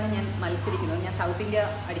 അതിലാണ് ഞാൻ മത്സരിക്കുന്നത്. ഞാൻ സൗത്ത് ഇന്ത്യ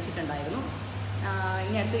അടിച്ചിട്ടുണ്ടായിരുന്നു.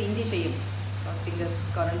 ഇനി അടുത്ത് ഇന്ത്യ ചെയ്യും. ക്രോസ് ഫിംഗേഴ്സ്,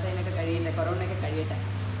 ക്വാറന്റൈനൊക്കെ കഴിയട്ടെ.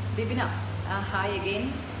 Bibina, hi again.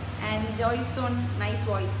 And Joyce on, nice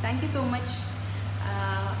voice, thank you so much.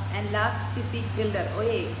 And lakhs physique builder,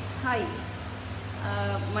 ഓയേ, hi.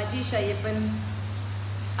 Majeesh Ayyappan,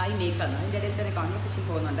 hi മേക്കാണ്. അതിൻ്റെ ഇടയിൽ തന്നെ കോൺവെർസേഷൻ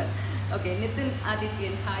പോകുന്നുണ്ട്. Okay. Nitin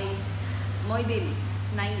Adithyan, hi. Moideen,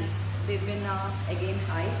 nice. Bibina again,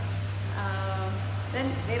 hi. Then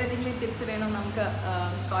വേറെ ഏതെങ്കിലും ടിപ്സ് വേണോ നമുക്ക്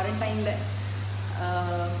ക്വാറന്റൈനിൽ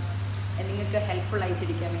നിങ്ങൾക്ക് ഹെൽപ്ഫുൾ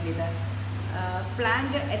ആയിട്ടിരിക്കാൻ വേണ്ടിയിട്ട്?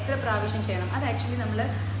 പ്ലാങ്ക് എത്ര പ്രാവശ്യം ചെയ്യണം? അത് ആക്ച്വലി നമ്മൾ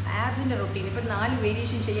ആബ്സിൻ്റെ റൊട്ടീൻ, ഇപ്പോൾ 4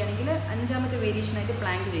 വേരിയേഷൻ ചെയ്യുകയാണെങ്കിൽ 5ാമത്തെ വേരിയേഷനായിട്ട്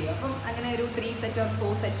പ്ലാങ്ക് ചെയ്യും. അപ്പം അങ്ങനെ ഒരു 3 സെറ്റ് ഓർ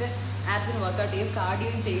 4 സെറ്റ് ആബ്സിന് വർക്കൗട്ട് ചെയ്യും.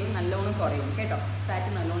 കാർഡിയോയും ചെയ്യും, നല്ലോണം കുറയും കേട്ടോ.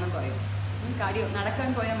 ഫാറ്റ് നല്ലോണം കുറയും. കാർഡിയോ നടക്കാൻ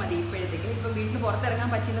പോയാൽ മതി ഇപ്പോഴത്തേക്ക്. ഇപ്പം വീട്ടിൽ പുറത്തിറങ്ങാൻ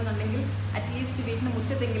പറ്റില്ലെന്നുണ്ടെങ്കിൽ അറ്റ്ലീസ്റ്റ് വീട്ടിന്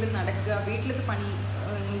മുറ്റത്തെങ്കിലും നടക്കുക, വീട്ടിലത്തെ പണി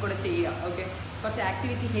കൂടെ ചെയ്യുക. ഓക്കെ. കുറച്ച്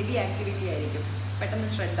ആക്ടിവിറ്റി, ഹെവി ആക്ടിവിറ്റി ആയിരിക്കും. പെട്ടെന്ന്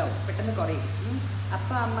ഷ്രെഡാവും, പെട്ടെന്ന് കുറയും. അപ്പ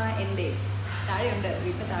അമ്മ എൻ്റെ താഴെയുണ്ട്,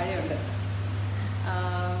 വീട്ടിൽ താഴെയുണ്ട്.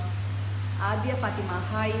 ആദ്യ ഫാത്തിമ,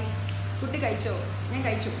 ഹായ്. ഫുഡ് കഴിച്ചോ? ഞാൻ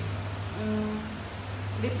കഴിച്ചു.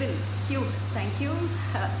 Vipin, cute, thank you.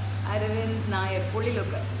 Aravind Nair,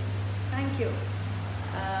 പുള്ളിലൊക്കെ, thank you.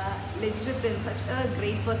 ലിജ്രത്തിൻ, such A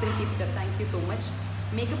great person, keep it up, thank you so much.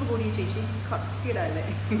 Makeup കൂടിയ ചേച്ചി, കുറച്ച് കിടല്ലേ.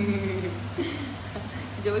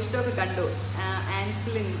 ജോയിസ്റ്റോക്ക് കണ്ടു.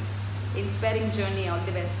 Anslin, inspiring journey, all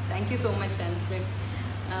the best, thank you so much Anslin.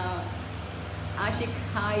 Ashiq,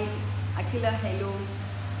 hi. Akhila, hello.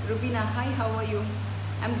 Rubina, hi, how are you?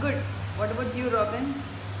 I M good. What about you, Robin?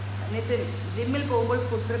 Nitin, ജിമ്മിൽ പോകുമ്പോൾ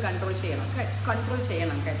food control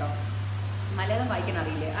ചെയ്യണം കേട്ടോ. മലയാളം വായിക്കാൻ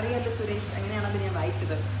അറിയില്ലേ? അറിയാമല്ലോ സുരേഷ്, അങ്ങനെയാണല്ലോ ഞാൻ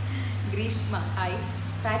വായിച്ചത്. ഗ്രീഷ്മ, ഹായ്.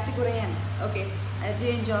 ഫാറ്റ് കുറയാൻ, ഓക്കെ.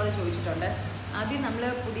 അജയൻ ജോർജ് ചോദിച്ചിട്ടുണ്ട്. ആദ്യം നമ്മൾ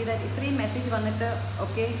പുതിയതായിട്ട് ഇത്രയും മെസ്സേജ് വന്നിട്ട്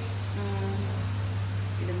ഓക്കെ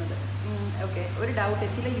ഇടുന്നത്. ഓക്കെ. ഒരു ഡൗട്ട്,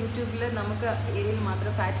 ചില യൂട്യൂബിൽ നമുക്ക് ഏരിയയിൽ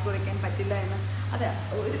മാത്രം ഫാറ്റ് കുറയ്ക്കാൻ പറ്റില്ല എന്ന്. അതെ,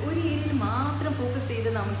 ഒരു ഏരിയയിൽ മാത്രം ഫോക്കസ് ചെയ്ത്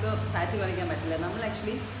നമുക്ക് ഫാറ്റ് കുറയ്ക്കാൻ പറ്റില്ല. നമ്മൾ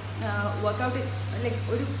ആക്ച്വലി വർക്കൗട്ട് ലൈക്ക്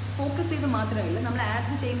ഒരു ഫോക്കസ് ചെയ്ത് മാത്രമല്ല, നമ്മൾ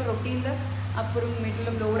ആബ്സ് ചെയ്യുമ്പോൾ റൊട്ടീനിൽ അപ്പറും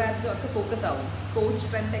മിഡിലും ലോവർ ആബ്സും ഒക്കെ ഫോക്കസ് ആവും, കോർ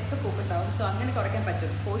സ്ട്രെങ്ത് ഒക്കെ ഫോക്കസ് ആവും. സോ അങ്ങനെ കുറയ്ക്കാൻ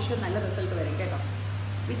പറ്റും. ഫോർ ഷുവർ നല്ല റിസൾട്ട് വരും കേട്ടോ.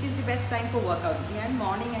 Which is the best time for workout? ഞാൻ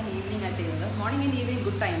മോർണിംഗ് ആൻഡ് ഈവനിങ് ആണ് ചെയ്യുന്നത്. മോർണിംഗ് ആൻഡ് ഈവനിങ്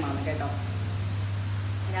ഗുഡ് ടൈമാണ് കേട്ടോ.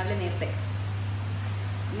 രാവിലെ നേരത്തെ.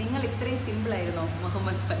 നിങ്ങൾ ഇത്രയും സിമ്പിളായിരുന്നോ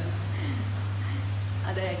മുഹമ്മദ് ഫൈസ്?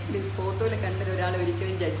 അത് ആക്ച്വലി ഫോട്ടോയിൽ കണ്ടിട്ട് ഒരാൾ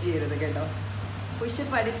ഒരിക്കലും ജഡ്ജ് ചെയ്യരുത് കേട്ടോ.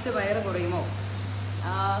 പുഷപ്പ് അടിച്ച് വയറ് കുറയുമോ?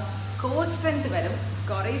 കോർ സ്ട്രെങ്ത് വരും,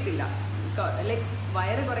 കുറയത്തില്ല. ലൈക്ക്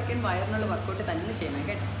വയറ് കുറയ്ക്കാൻ വയറിനുള്ള വർക്കൗട്ട് തന്നെ ചെയ്യണം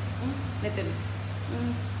കേട്ടോ. Nitin,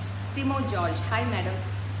 സ്റ്റിമോ George, hi madam.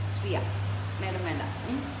 Shriya, madam വേണ്ട.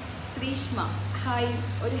 ശ്രീഷ്മ, ഹായ്.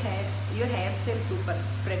 ഒരു your hair style super.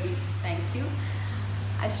 Pradeep, thank you.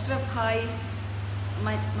 Ashraf, hi.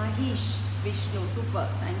 Maheesh Vishnu, super,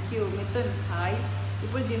 thank you. Mithun, hi.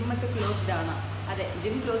 ഇപ്പോൾ ജിമ്മൊക്കെ ക്ലോസ്ഡ് ആണ്. അതെ,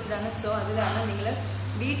 ജിം ക്ലോസ്ഡ് ആണ്. സോ അതിലാണ് നിങ്ങൾ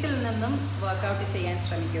വീട്ടിൽ നിന്നും വർക്കൗട്ട് ചെയ്യാൻ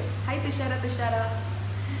ശ്രമിക്കൂ. ഹായ് തുഷാര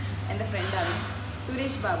എൻ്റെ ഫ്രണ്ടാണ്.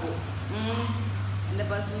 സുരേഷ് ബാബു, എൻ്റെ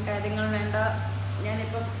പേഴ്സണൽ കാര്യങ്ങൾ വേണ്ട,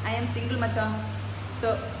 ഞാനിപ്പം ഐ ആം സിംഗിൾ മച്ചാ. സോ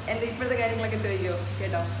എൻ്റെ ഇപ്പോഴത്തെ കാര്യങ്ങളൊക്കെ ചോദിക്കുമോ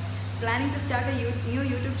കേട്ടോ. Planning to start A new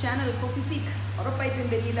YouTube channel for physique. ഉറപ്പായിട്ടും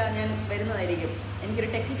ഡൽഹിയില ഞാൻ വരുന്നതായിരിക്കും. എനിക്കൊരു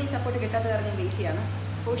ടെക്നിക്കൽ സപ്പോർട്ട് കിട്ടാത്ത കാരണം ഞാൻ വെയിറ്റ് ചെയ്യാണ്.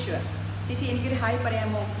 For sure. ചേച്ചി എനിക്കൊരു ഹായ്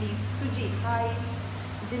പറയാമോ പ്ലീസ്? സുജി ഹായ്.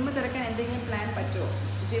 ജിമ്മ് തുറക്കാൻ എന്തെങ്കിലും പ്ലാൻ പറ്റുമോ?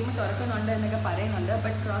 ജിമ്മ് തുറക്കുന്നുണ്ട് എന്നൊക്കെ പറയുന്നുണ്ട്.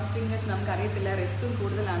 ബട്ട് ക്രോസ് ഫിംഗേഴ്സ് നമുക്കറിയത്തില്ല, റിസ്ക്കും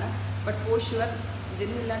കൂടുതലാണ്. ബട്ട് ഫോർ ഷുവർ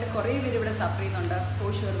ജിമ്മില്ലാണ്ട് കുറേ പേര് ഇവിടെ സഫർ ചെയ്യുന്നുണ്ട്.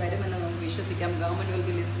 ഫോർ ഷുവർ വരുമെന്ന് നമുക്ക് വിശ്വസിക്കാം. Government will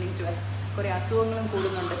be listening to us. കുറേ അസുഖങ്ങളും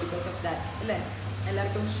കൂടുന്നുണ്ട് ബിക്കോസ് ഓഫ് ദാറ്റ് അല്ലേ.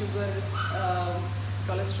 എല്ലാവർക്കും ഷുഗർ,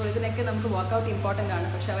 കൊളസ്ട്രോൾ, ഇതിനൊക്കെ നമുക്ക് വർക്കൗട്ട് ഇമ്പോർട്ടൻ്റ് ആണ്.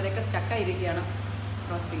 പക്ഷെ അവരൊക്കെ സ്റ്റക്കായിരിക്കുകയാണ്.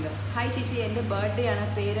 Cross fingers. ഹായ് ചേച്ചി, എൻ്റെ ബർത്ത്ഡേ ആണ്.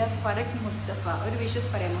 പേര് ഫറക് മുസ്തഫ. ഒരു വിഷസ്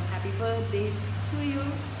പറയാമോ? Happy birthday to you.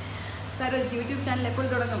 Saroj YouTube channel എപ്പോൾ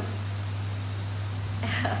തുടങ്ങും?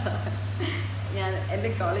 ഞാൻ എൻ്റെ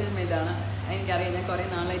കോളേജ് മേറ്റാണ്. എനിക്കറിയാം, ഞാൻ കുറേ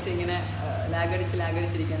നാളായിട്ട് ഇങ്ങനെ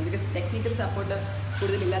ലാഗടിച്ചിരിക്കുകയാണ്. Because technical support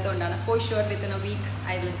കൂടുതലില്ലാത്തതുകൊണ്ടാണ്. For sure within A week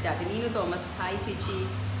I will start. Neenu Thomas hi ചേച്ചി.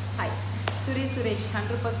 ഹായ്. സുരേഷ്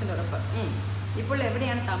 100% ഉറപ്പ്. ഇപ്പോൾ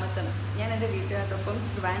എവിടെയാണ് താമസം? ഞാൻ എൻ്റെ വീട്ടുകാർക്കൊപ്പം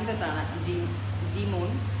ട്രിവാൻഡ്രത്താണ്.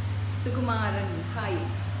 Jeemon. Sukumaran hi.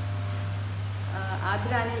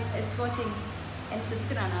 Aardra Anil S watching. എൻ്റെ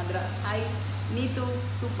സിസ്റ്ററാണ് Aardra. Hi. Neethu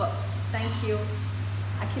super, thank you.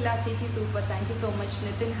 അഖില ചേച്ചി super, thank you so much.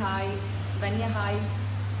 Nitin hi. Dhanya hi.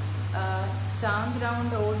 Chand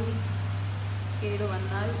round ഓടി കേടു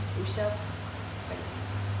വന്നാൽ ഉഷ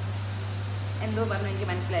എന്തോ പറഞ്ഞു, എനിക്ക്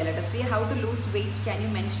മനസ്സിലായില്ല കേട്ടോ. Shri how to lose weight can you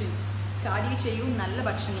mention? Cardio ചെയ്യൂ, നല്ല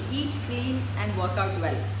ഭക്ഷണം, eat clean and workout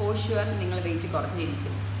well. For sure നിങ്ങൾ വെയിറ്റ്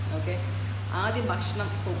കുറഞ്ഞിരിക്കും. ഓക്കെ, ആദ്യം ഭക്ഷണം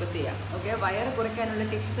ഫോക്കസ് ചെയ്യാം. ഓക്കെ, വയറ് കുറയ്ക്കാനുള്ള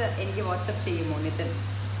ടിപ്സ് എനിക്ക് വാട്സപ്പ് ചെയ്യുമോ Nitin?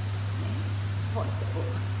 WhatsApp.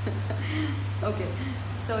 Okay.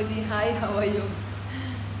 Soji hi, how are you?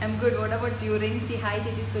 I M good. What about you? Rincy hi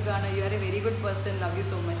ചേച്ചി, സുഖാണ്. You are A very good person. Love you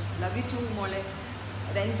so much. Love you to മോളെ.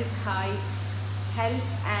 Ranjith hi.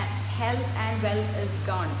 Health and wealth is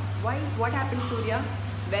gone. Y? What happen Surya?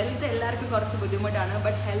 Wealth എല്ലാവർക്കും കുറച്ച് ബുദ്ധിമുട്ടാണ്,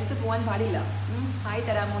 but health പോകാൻ പാടില്ല. Hi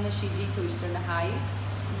തരാമോ എന്ന് ഷിജി ചോദിച്ചിട്ടുണ്ട്. ഹായ്.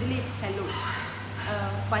 ദിലീപ് ഹലോ.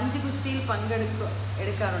 പഞ്ച് ഗുസ്തിയിൽ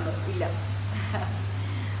എടുക്കാറുണ്ടോ? ഇല്ല.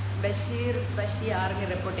 ബഷീർ ആർമി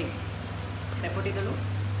റിപ്പോർട്ട് ചെയ്തോളൂ.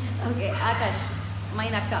 Okay. Akash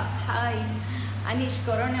മൈനക്ക hi. Aneesh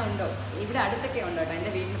corona ഉണ്ടോ? ഇവിടെ അടുത്തൊക്കെ ഉണ്ട് കേട്ടോ,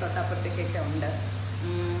 എൻ്റെ വീടിന് തൊട്ടപ്പുറത്തേക്കൊക്കെ ഉണ്ട്.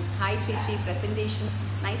 ഹായ് ചേച്ചി, presentation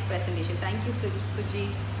nice presentation. Thank you Suji.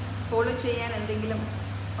 Follow ചെയ്യാൻ എന്തെങ്കിലും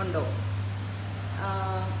ഉണ്ടോ?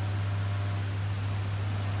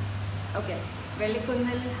 Okay.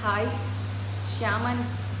 വെള്ളിക്കുന്നിൽ hi. ശ്യാമൻ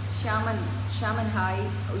hi.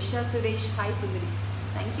 Usha Suresh hi Sundari,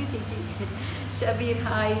 thank you ചേച്ചി. ഷബീർ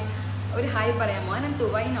ഹായ്. ഒരു ഹായ് പറയാമോ? Ananthu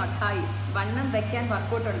why not hi. വണ്ണം വെക്കാൻ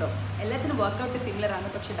വർക്കൗട്ട് ഉണ്ടോ? എല്ലാത്തിനും വർക്കൗട്ട് സിമിലർ ആണ്,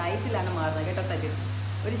 പക്ഷേ ഡയറ്റിലാണ് മാറുന്നത് കേട്ടോ സജിത്.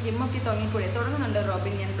 ഒരു ജിമ്മൊക്കെ തുടങ്ങുന്നുണ്ട്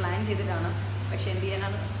റോബിൻ, ഞാൻ പ്ലാൻ ചെയ്തിട്ടാണ്. പക്ഷേ എന്ത്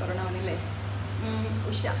ചെയ്യാനാണ്, കൊറോണ വന്നില്ലേ.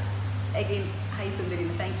 Usha again hi Sundari,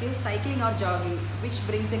 thank you. Cycling or jogging which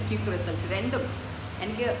brings A quick result? രണ്ടും.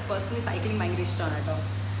 എനിക്ക് പേഴ്സണലി സൈക്ലിംഗ് ഭയങ്കര ഇഷ്ടമാണ് കേട്ടോ.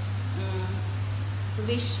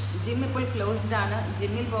 സുവേഷ് ജിം ഇപ്പോൾ ക്ലോസ്ഡ് ആണ്,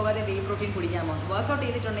 ജിമ്മിൽ പോകാതെ വേ പ്രോട്ടീൻ കുടിക്കാമോ? വർക്കൗട്ട്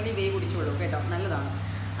ചെയ്തിട്ടുണ്ടെങ്കിൽ വേ കുടിച്ചോളൂ കേട്ടോ, നല്ലതാണ്.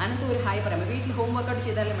 അനന്ത് ഒരു ഹായ് പറയാമോ? വീട്ടിൽ ഹോം വർക്കൗട്ട്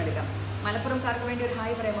ചെയ്താലും എടുക്കാം. മലപ്പുറംകാർക്ക് വേണ്ടി ഒരു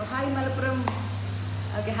ഹായ് പറയാമോ? ഹായ് മലപ്പുറം.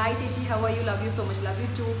 ഓക്കെ. ഹായ് ചേച്ചി, how are you? Love you so much. Love you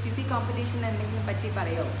to. Physique competition എന്തെങ്കിലും പറ്റി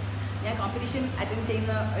പറയുമോ? ഞാൻ കോമ്പറ്റീഷൻ അറ്റൻഡ്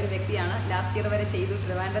ചെയ്യുന്ന ഒരു വ്യക്തിയാണ്. ലാസ്റ്റ് ഇയർ വരെ ചെയ്തു,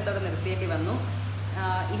 ട്രിവാൻഡ്രത്തോടെ നിർത്തിയേണ്ടി വന്നു.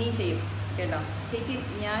 ഇനിയും ചെയ്യും കേട്ടോ. ചേച്ചി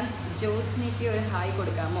ഞാൻ ജോസ്നിക്ക് ഒരു ഹായ്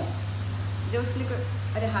കൊടുക്കാമോ? ജോസ്നിക്ക്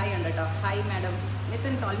ഒരു ഹായ് ഉണ്ട് കേട്ടോ. Hi madam.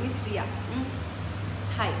 Nitin call me Shriya.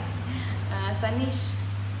 Hi. Saneesh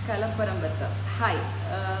കലപ്പുറമ്പത്ത് hi.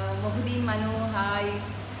 മൊഹുദ്ദീൻ Manu hi.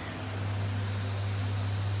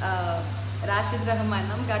 Rashid Rahman.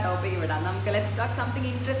 നമുക്ക് ആ ടോപ്പിക്ക് വിടാം. നമുക്ക് let's talk something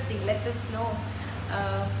interesting. Let us know.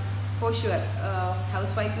 For sure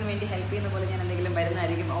house വൈഫിന് വേണ്ടി ഹെൽപ്പ് ചെയ്യുന്ന പോലെ ഞാൻ എന്തെങ്കിലും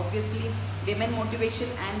വരുന്നതായിരിക്കും. ഓബ്വിയസ്ലി വിമൻ മോട്ടിവേഷൻ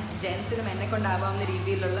ആൻഡ് ജെൻസിനും എന്നെ കൊണ്ടാവാവുന്ന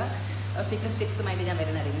രീതിയിലുള്ള ഫിറ്റ്നസ് ടിപ്സുമായിട്ട് ഞാൻ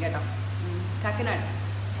വരുന്നതായിരിക്കും കേട്ടോ. Kakkanad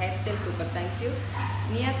hair style super, thank you.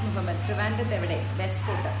 Niyas Muhammad ട്രിവാൻഡ്രത്ത് എവിടെ? West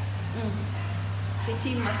fort. ചേച്ചി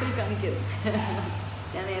മസിൽ കാണിക്കും.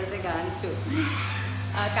 ഞാൻ നേരത്തെ കാണിച്ചു.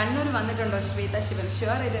 കണ്ണൂർ വന്നിട്ടുണ്ടോ ശ്വേത ശിവൻ?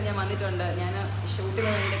 ഷുവർ ആയിട്ട് ഞാൻ വന്നിട്ടുണ്ട്. ഞാൻ ഷൂട്ടിന്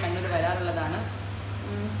വേണ്ടി കണ്ണൂർ വരാറുള്ളതാണ്.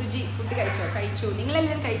 സുജി ഫുഡ് കഴിച്ചു.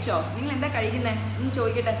 നിങ്ങളെല്ലാവരും കഴിച്ചോ? നിങ്ങൾ എന്താ കഴിക്കുന്നത് എന്ന്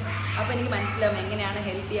ചോദിക്കട്ടെ, അപ്പോൾ എനിക്ക് മനസ്സിലാവും എങ്ങനെയാണ്,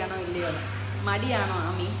 ഹെൽത്തി ആണോ ഇല്ലയോ. മടിയാണോ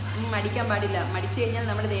ആമി? മടിക്കാൻ പാടില്ല. മടിച്ചു കഴിഞ്ഞാൽ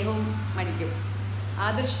നമ്മുടെ ദേഹവും മടിക്കും.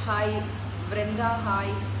 ആദർശ് ഹായ്. വൃന്ദ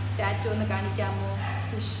ഹായ്. ടാറ്റോ ഒന്ന് കാണിക്കാമോ?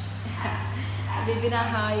 വിപിന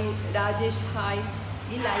ഹായ്. രാജേഷ് ഹായ്.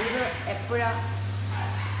 ഈ ലൈവ് എപ്പോഴാണ്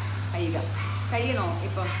കഴിയണോ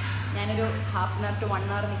ഇപ്പം? ഞാനൊരു half an hour to 1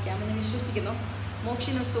 hour നിൽക്കാമെന്ന് വിശ്വസിക്കുന്നു.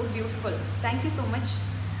 മോക്ഷിൻ is so beautiful. Thank you so much.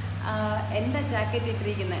 എന്താ ജാക്കറ്റ്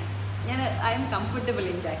ഇട്ടിരിക്കുന്നത്? ഞാൻ I M comfortable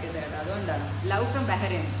in jacket കേട്ടോ, അതുകൊണ്ടാണ്. Love from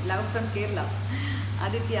Bahrain, love from Kerala.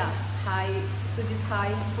 Aditya hi. Sujith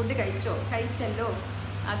hi. Food കഴിച്ചല്ലോ.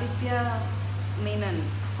 Aditya Menon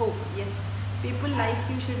hope yes. People like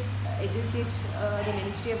you should educate the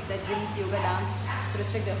ministry of the gyms, yoga, dance to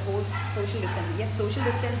restrict the whole social distancing. Yes, social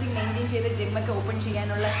distancing maintain ചെയ്ത് ജിമ്മൊക്കെ open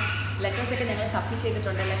ചെയ്യാനുള്ള ലെറ്റേഴ്സൊക്കെ ഞങ്ങൾ submit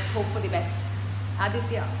ചെയ്തിട്ടുണ്ട്. Let's hope for the best.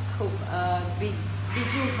 Aditya hope.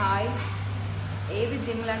 Biju hi. ഏത്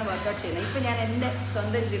ജിമ്മിലാണ് workout ചെയ്യുന്നത്? ഇപ്പം ഞാൻ എൻ്റെ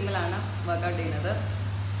സ്വന്തം ജിമ്മിലാണ് വർക്കൗട്ട് ചെയ്യുന്നത്.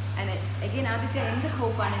 ആൻഡ് അഗെയിൻ ആദിത്യ എൻ്റെ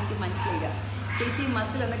ഹോപ്പാണ്, എനിക്ക് മനസ്സിലായില്ല. ചേച്ചി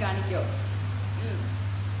മസിൽ ഒന്ന് കാണിക്കോ?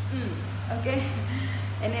 ഓക്കെ.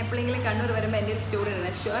 എന്നെ എപ്പോഴെങ്കിലും കണ്ണൂർ വരുമ്പോൾ എൻ്റെ സ്റ്റോറി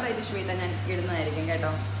ഇടണം. ഷുവറായിട്ട് ശ്വേത ഞാൻ ഇടുന്നതായിരിക്കും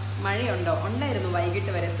കേട്ടോ. മഴയുണ്ടോ? ഉണ്ടായിരുന്നു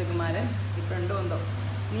വൈകിട്ട് വരെ സുകുമാരൻ. ഇപ്പോൾ ഉണ്ടോ എന്തോ.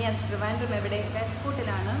 നീ ട്രിവാൻഡ്രം എവിടെ? വെസ്റ്റ്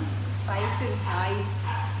ഫോർട്ടിലാണ്. ഫൈസിൽ ഹായ്.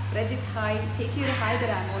 പ്രജിത്ത് ഹായ്. ചേച്ചി ഒരു ഹായ്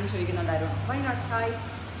തരാമോ എന്ന് ചോദിക്കുന്നുണ്ടായിരുന്നു. Why not hi.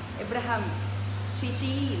 എബ്രഹാം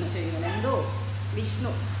ചേച്ചി എന്ന് ചോദിക്കുന്നുണ്ട് എന്തോ.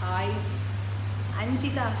 Vishnu hi.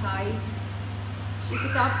 Anjitha hi. She's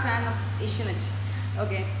the top fan of Asianet.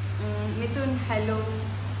 Okay. Mithun hello.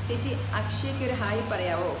 ചേച്ചി അക്ഷയ്ക്ക് ഒരു ഹായ്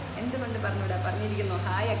പറയാവോ? എന്തുകൊണ്ട് പറഞ്ഞൂടാ? പറഞ്ഞിരിക്കുന്നു.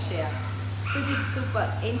 Hi Akshaya. Sujith super.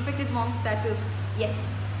 Infected mom status yes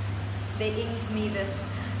they ഇൻഡ് me thus.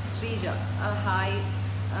 Sreeja hi.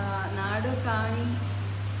 Nadukani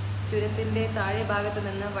ചുരത്തിൻ്റെ താഴെ ഭാഗത്ത്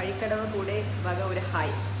നിന്ന് വഴിക്കടവ് കൂടെ വക ഒരു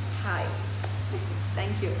hi. Hi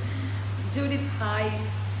thank you. Judith hi.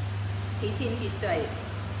 ചേച്ചി എനിക്ക് ഇഷ്ടമായി.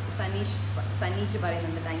 സനീഷ്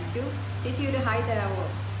പറയുന്നുണ്ട് താങ്ക് യു. ചേച്ചി ഒരു ഹായ് തരാമോ?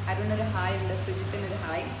 അരുണൊരു ഹായ് ഉണ്ട്. സുജിത്തിനൊരു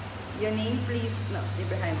hi. Your name please.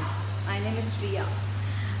 Ibrahim. My name is Shriya.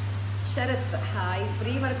 Sarath hi.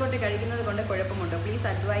 Pre workout കഴിക്കുന്നത് കൊണ്ട് കുഴപ്പമുണ്ടോ? Please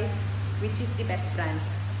advice which is the best brand.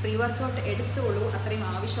 Pre workout എടുത്തോളൂ, അത്രയും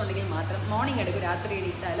ആവശ്യമുണ്ടെങ്കിൽ മാത്രം. മോർണിംഗ് എടുക്കും, രാത്രി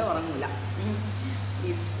എണീറ്റാലും ഉറങ്ങില്ല.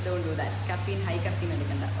 Please don't do that. Caffeine high caffeine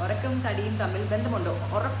എടുക്കണ്ട. ഉറക്കം തടിയും തമ്മിൽ ബന്ധമുണ്ടോ?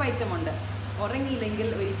 ഉറപ്പായിട്ടുമുണ്ട്. ഉറങ്ങിയില്ലെങ്കിൽ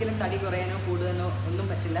ഒരിക്കലും തടി കുറയാനോ കൂടുതലോ ഒന്നും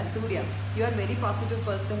പറ്റില്ല. സൂര്യ you are very positive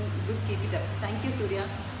person. Good keep it up. Thank you Surya.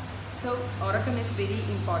 So ഉറക്കം ഈസ് വെരി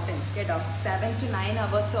ഇമ്പോർട്ടൻറ്റ് കേട്ടോ. 7 to 9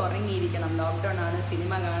 hours ഉറങ്ങിയിരിക്കണം. ലോക്ക്ഡൗൺ ആണ്,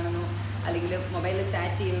 സിനിമ കാണുന്നു അല്ലെങ്കിൽ മൊബൈലിൽ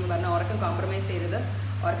ചാറ്റ് ചെയ്യുന്നു പറഞ്ഞാൽ ഉറക്കം കോംപ്രമൈസ് ചെയ്തത്.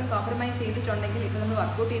 ഉറക്കം കോംപ്രമൈസ് ചെയ്തിട്ടുണ്ടെങ്കിൽ ഇപ്പോൾ നമ്മൾ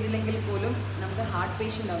വർക്കൗട്ട് ചെയ്തില്ലെങ്കിൽ പോലും നമുക്ക് ഹാർട്ട്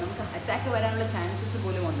പേഷ്യൻ്റ് ആവും, നമുക്ക് അറ്റാക്ക് വരാനുള്ള ചാൻസസ്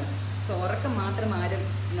പോലും ഉണ്ട്. സോ ഉറക്കം മാത്രം ആരും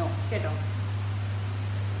നോ കേട്ടോ.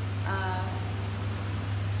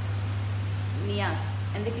 നിയാസ്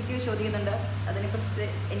എന്തൊക്കെയൊക്കെയോ ചോദിക്കുന്നുണ്ട്, അതിനെക്കുറിച്ചിട്ട്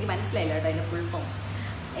എനിക്ക് മനസ്സിലായില്ല കേട്ടോ അതിൻ്റെ ഫുൾ ഫോം.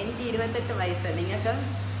 എനിക്ക് 28 വയസ്സ്. നിങ്ങൾക്ക്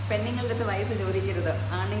പെണ്ണുങ്ങളുടെ അടുത്ത് വയസ്സ് ചോദിക്കരുത്,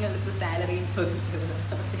 ആണുങ്ങളുടെ അടുത്ത് സാലറിയും ചോദിക്കരുത്.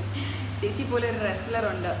 ചേച്ചി പോലെ ഒരു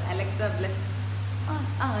റെസ്ലറുണ്ട്, Alexa bless.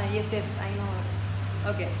 Yes I know.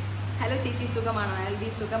 Okay. Hello ചേച്ചി സുഖമാണോ? എൽബി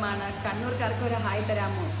സുഖമാണ്. കണ്ണൂർക്കാർക്ക് ഒരു ഹായ്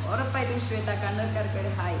തരാമോ? ഉറപ്പായിട്ടും ശ്വേത, കണ്ണൂർക്കാർക്ക്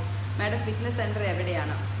ഒരു ഹായ്. മാഡം ഫിറ്റ്നസ് സെൻറ്റർ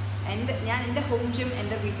എവിടെയാണ്? ഞാൻ എൻ്റെ ഹോം ജിം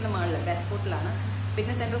എൻ്റെ വീട്ടിന് മുകളിൽ വെസ്റ്റ് ഫോർട്ടിലാണ്.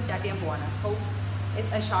 ഫിറ്റ്നസ് സെൻറ്റർ സ്റ്റാർട്ട് ചെയ്യാൻ പോവാണ്.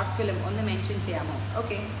 ഹോപ്പ് ഷോർട്ട് ഫിലിം ഒന്ന് മെൻഷൻ ചെയ്യാമോ?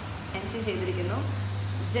 ഓക്കെ, മെൻഷൻ ചെയ്തിരിക്കുന്നു.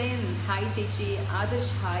 ജയൻ ഹായ് ചേച്ചി.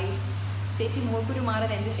 ആദർശ് ഹായ്. ചേച്ചി മുഖക്കുരു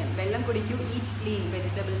മാറാൻ എന്ത് ചെയ്യണം? വെള്ളം കുടിക്കൂ, ഈറ്റ് ക്ലീൻ,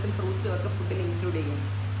 വെജിറ്റബിൾസും ഫ്രൂട്ട്സും ഒക്കെ ഫുഡിൽ ഇൻക്ലൂഡ് ചെയ്യും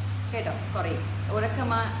കേട്ടോ. കുറയും.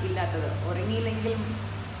 ഉറക്കമാ ഇല്ലാത്തത്, ഉറങ്ങിയില്ലെങ്കിൽ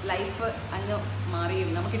ലൈഫ് അങ്ങ് മാറിയും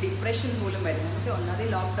നമുക്ക് ഡിപ്രഷൻ പോലും വരും. നമുക്ക് ഒന്നാമത്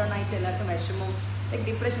ലോക്ക്ഡൗൺ ആയിട്ട് എല്ലാവർക്കും വിഷമവും ലൈക്ക്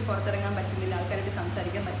ഡിപ്രഷൻ, പുറത്തിറങ്ങാൻ പറ്റുന്നില്ല, ആൾക്കാരായിട്ട്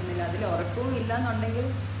സംസാരിക്കാൻ പറ്റുന്നില്ല, അതിൽ ഉറക്കവും ഇല്ല എന്നുണ്ടെങ്കിൽ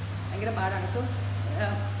ഭയങ്കര പാടാണ്. So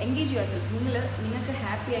engage your self. നിങ്ങൾക്ക്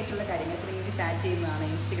ഹാപ്പി ആയിട്ടുള്ള കാര്യങ്ങൾ, ഇപ്പോൾ നിങ്ങൾക്ക് ചാറ്റ് ചെയ്യുന്നതാണ്,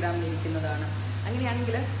 ഇൻസ്റ്റഗ്രാമിൽ ഇരിക്കുന്നതാണ്,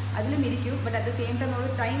 അങ്ങനെയാണെങ്കിൽ അതിലും ഇരിക്കും. But at the same time നമ്മൾ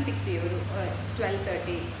ടൈം ഫിക്സ് ചെയ്യും. ഒരു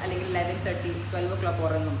 12:30 അല്ലെങ്കിൽ 11:30 12 o'clock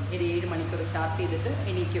ഉറങ്ങും. ഒരു 7 മണിക്കൂർ ചാർട്ട് ചെയ്തിട്ട്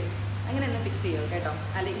എണീക്കും. അങ്ങനെ ഒന്ന് ഫിക്സ് ചെയ്യുമോ കേട്ടോ.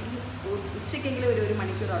 അല്ലെങ്കിൽ ഉച്ചയ്ക്കെങ്കിലും ഒരു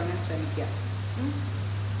മണിക്കൂർ ഉറങ്ങാൻ ശ്രമിക്കുക.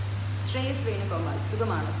 ശ്രേയസ് വേണുഗോപാൽ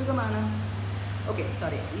സുഖമാണ്. Okay,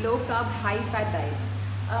 sorry. Law carb high fat diet.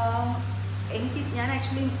 ഞാൻ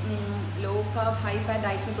actually law carb high fat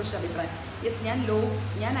ഡയറ്റിനെ കുറിച്ച് അഭിപ്രായം. യെസ്,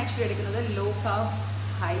 ഞാൻ ആക്ച്വലി എടുക്കുന്നത് law carb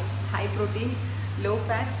high protein, low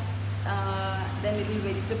fat, then little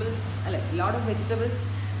vegetables, അല്ല lot of vegetables,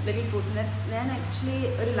 little fruits. ഞാൻ ആക്ച്വലി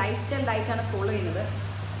ഒരു ലൈഫ് സ്റ്റൈൽ ഡയറ്റാണ് ഫോളോ ചെയ്യുന്നത്.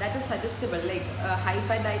 That is suggestible. Like high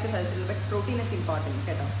fat diet suggestible, but protein is important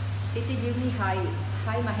കേട്ടോ. ചേച്ചി give me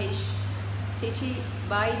hi Mahesh. ചേച്ചി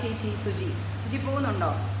bye. ചേച്ചി സുജി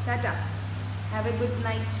പോകുന്നുണ്ടോ? Tata, have A good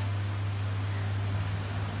night.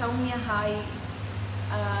 Soumya hi.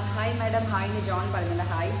 Hi madam. Hi എന്ന് John പറയുന്നുണ്ട്.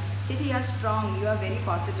 ഹായ് ചേച്ചി, you are strong, you are very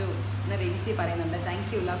positive എന്ന് റിൻസി പറയുന്നുണ്ട്. Thank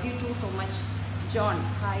you, love you to so much. John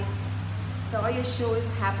hi. So your show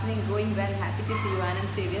is happening, going well, happy to see you.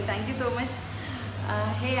 Anand Xavier, thank you so much.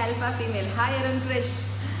 Hey alpha female hi. Arun Krish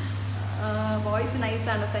voice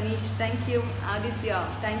നൈസാണ് Saneesh, thank you. Aditya,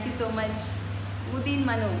 thank you so much. മുദീൻ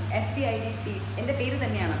Manu, FBID please, എൻ്റെ പേര്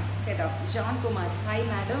തന്നെയാണ് കേട്ടോ. John Kumar, hi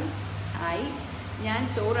madam. Hi, ഞാൻ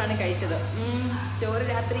ചോറാണ് കഴിച്ചത്. ചോറ്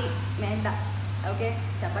രാത്രി വേണ്ട, ഓക്കെ.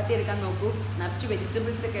 ചപ്പാത്തി എടുക്കാൻ നോക്കൂ, നിറച്ച്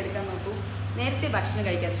വെജിറ്റബിൾസ് ഒക്കെ എടുക്കാൻ നോക്കൂ. നേരത്തെ ഭക്ഷണം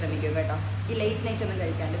കഴിക്കാൻ ശ്രമിക്കൂ കേട്ടോ. ഈ ലേറ്റ് നൈറ്റ് ഒന്നും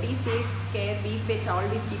കഴിക്കാണ്ട്. Be safe, care, B fit,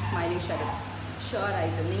 always keep smiling ഷറും.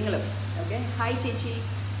 ഷുവറായിട്ടും നിങ്ങളും. ഓക്കെ. ഹായ് ചേച്ചി.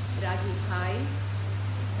 Raju hi.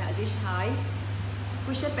 Rajesh hi.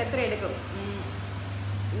 Pushup എത്ര എടുക്കും?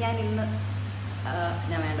 ഞാൻ ഇന്ന്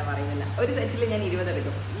ഞാൻ വേണ്ട പറയുന്നില്ല, ഒരു സെറ്റിൽ ഞാൻ 20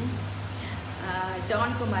 എടുക്കും. John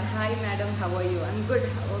Kumar, hi madam, how are you? I M good,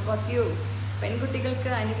 how about you?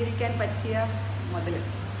 പെൺകുട്ടികൾക്ക് അനുകരിക്കാൻ പറ്റിയ മുതൽ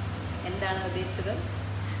എന്താണ് ഉദ്ദേശിച്ചത്?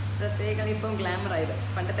 പ്രത്യേക കളിപ്പം ഗ്ലാമറായത്,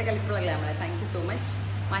 പണ്ടത്തെ കളിപ്പുള്ള ഗ്ലാമറായി. Thank you so much.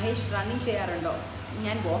 Mahesh, running ചെയ്യാറുണ്ടോ?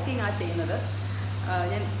 ഞാൻ വാക്കിംഗ് ആ ചെയ്യുന്നത്.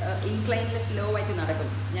 ഞാൻ ഇൻക്ലൈനിൽ സ്ലോ ആയിട്ട് നടക്കും,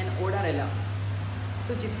 ഞാൻ ഓടാറില്ല.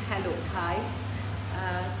 Sujith, hello, hi.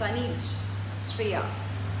 സനീജ്, ശ്രേയ,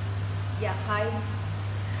 യാ ഹായ്.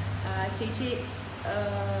 ചേച്ചി,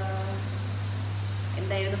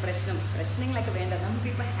 എന്തായിരുന്നു പ്രശ്നങ്ങളൊക്കെ വേണ്ട,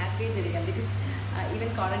 നമുക്കിപ്പോൾ ഹാപ്പി ആയിട്ടിരിക്കാം. ബിക്കോസ് ഈവൻ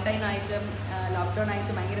ക്വാറന്റൈൻ ആയിട്ടും ലോക്ക്ഡൗൺ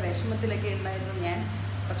ആയിട്ടും ഭയങ്കര വിഷമത്തിലൊക്കെ ഉണ്ടായിരുന്നു. ഞാൻ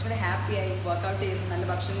കുറച്ചുകൂടെ ഹാപ്പിയായി വർക്കൗട്ട് ചെയ്യുന്നു, നല്ല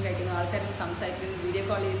ഭക്ഷണം കഴിക്കുന്നു, ആൾക്കാർക്ക് സംസാരിക്കുന്നു, വീഡിയോ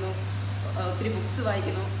കോൾ ചെയ്യുന്നു, ഒത്തിരി ബുക്സ്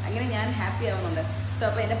വായിക്കുന്നു. അങ്ങനെ ഞാൻ ഹാപ്പി ആവുന്നുണ്ട്. സോ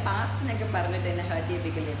അപ്പോൾ എൻ്റെ പാസ്റ്റിനൊക്കെ പറഞ്ഞിട്ട് എന്നെ ഹേർട്ട്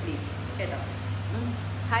ചെയ്യിപ്പിക്കില്ലേ പ്ലീസ് കേട്ടോ.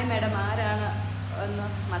 ഹായ് മാഡം, ആരാണ് ഒന്ന്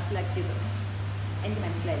മനസ്സിലാക്കിയത്? എനിക്ക്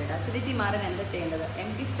മനസ്സിലായില്ല കേട്ടോ. അസിഡിറ്റി മാറാൻ എന്താ ചെയ്യേണ്ടത്?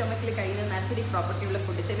 എംപ്റ്റി സ്റ്റൊമക്കിൽ കഴിയുന്ന അസിഡിക് പ്രോപ്പർട്ടി ഉള്ള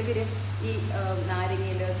ഫുഡ്. ചിലവർ ഈ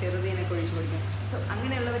നാരങ്ങയിൽ ചെറുതീനൊക്കെ ഒഴിച്ച് കുടിക്കും. സോ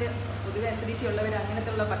അങ്ങനെയുള്ളവർ, പൊതുവെ അസിഡിറ്റി ഉള്ളവർ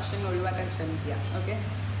അങ്ങനത്തെ ഉള്ള ഭക്ഷണങ്ങൾ ഒഴിവാക്കാൻ ശ്രമിക്കുക. ഓക്കെ.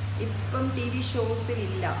 ഇപ്പം TV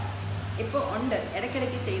ഷോസിലില്ല, ഇപ്പോൾ ഉണ്ട്,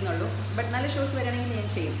 ഇടയ്ക്കിടയ്ക്ക് ചെയ്യുന്നുള്ളൂ. ബട്ട് നല്ല ഷോസ് വരികയാണെങ്കിൽ ഞാൻ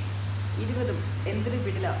ചെയ്യും. 20 എന്തൊരു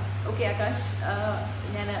വിടില്ല. ഓക്കെ ആകാശ്,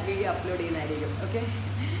 ഞാൻ വീഡിയോ അപ്ലോഡ് ചെയ്യുന്നതായിരിക്കും. ഓക്കെ.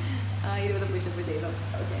 20 പുഷപ്പ് ചെയ്തു.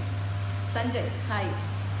 Okay. Sanjay hi.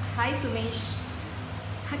 Hi Sumesh.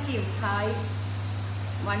 Hakeem hi.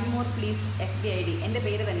 One more please, FBID എൻ്റെ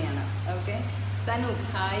പേര് തന്നെയാണ്. ഓക്കെ. സനൂപ്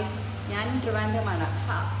ഹായ്. ഞാനും ട്രിവാൻഡ്രമാണ്.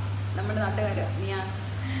 നമ്മുടെ നാട്ടുകാർ. നിയാസ്.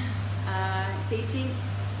 ചേച്ചി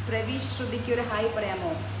പ്രവീഷ് ശ്രുതിക്ക് ഒരു ഹായ്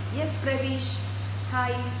പറയാമോ? Yes Praveesh,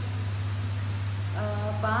 hi.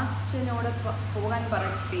 പാസ്റ്റിനോട് പോകാൻ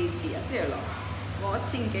പറഞ്ഞ ചേച്ചി, അത്രയേ ഉള്ളൂ.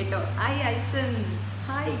 വാച്ചിങ് കേട്ടോ. ഹായ് ഐസൻ,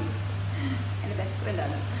 ഹായ്. എൻ്റെ ബെസ്റ്റ്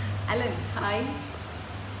ഫ്രണ്ടാണ്. Allen hi.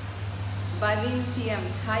 Bavin TM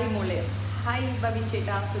hi മോളെ. ഹായ് ബവിൻ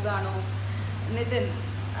ചേട്ടാ, സുഖാണോ? നിതിൻ,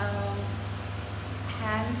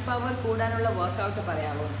 ഹാൻഡ് പവർ കൂടാനുള്ള വർക്കൗട്ട്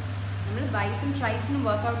പറയാമോ? നമ്മൾ ബൈസും ട്രൈസിനും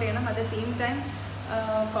വർക്കൗട്ട് ചെയ്യണം. At the same time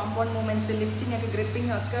compound movements, lifting ഒക്കെ,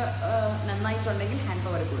 ഗ്രിപ്പിംഗ് ഒക്കെ നന്നായിട്ടുണ്ടെങ്കിൽ ഹാൻഡ്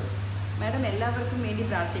പവർ കൂടും. മാഡം എല്ലാവർക്കും വേണ്ടി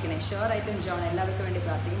പ്രാർത്ഥിക്കണേ. ഷുവറായിട്ടും ജോൺ, എല്ലാവർക്കും വേണ്ടി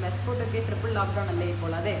പ്രാർത്ഥിക്കും. വെസ്റ്റ്ഫോർട്ടൊക്കെ ട്രിപ്പിൾ ലോക്ക്ഡൗൺ അല്ലേ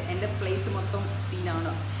ഇപ്പോൾ? അതെ, എൻ്റെ പ്ലേസ് മൊത്തം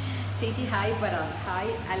സീനാണ്. ചേച്ചി ഹായ് പറയാം.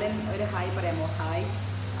 ഹായ്. അലൻ ഒരു ഹായ് പറയാമോ? ഹായ്.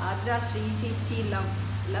 ആദ്ര ശ്രീ ചേച്ചി,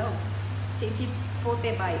 ലവ് ചേച്ചി,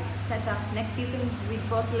 പോട്ടെ by, Tata. Next season big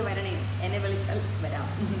ബോസിൽ വരണേ, എന്നെ വിളിച്ചാൽ വരാം.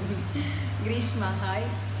 ഗ്രീഷ്മ ഹായ്.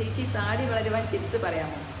 ചേച്ചി താടി വളരുവാൻ ടിപ്സ്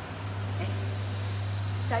പറയാമോ?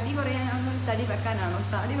 തടി കുറയാനാണോ തടി വെക്കാനാണോ?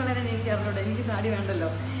 താടി വളരാൻ എനിക്ക് അറിഞ്ഞൂടെ, എനിക്ക് താടി വേണ്ടല്ലോ.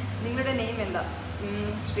 നിങ്ങളുടെ നെയിം എന്താ?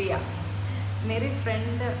 Shriya. Mary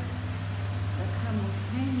front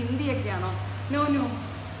ഹിന്ദിയൊക്കെയാണോ? No no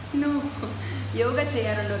no. Yoga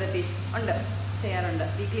ചെയ്യാറുണ്ടോ രതീഷ്? ഉണ്ട്, ചെയ്യാറുണ്ട്.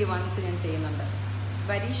 വീക്ക്ലി വൺസ് ഞാൻ ചെയ്യുന്നുണ്ട്.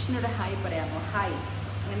 വരീഷിനോട് ഹായ് പറയാമോ? ഹായ്.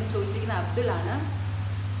 അങ്ങനെ ചോദിച്ചിരിക്കുന്ന അബ്ദുള്ളാണ്.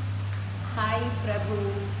 ഹായ് പ്രഭു.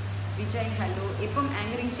 വിജയ് ഹലോ. ഇപ്പം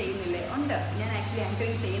ആങ്കറിങ് ചെയ്യുന്നില്ലേ? ഉണ്ട്, ഞാൻ ആക്ച്വലി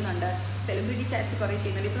ആങ്കറിങ് ചെയ്യുന്നുണ്ട്. സെലിബ്രിറ്റി ചാറ്റ്സ് കുറേ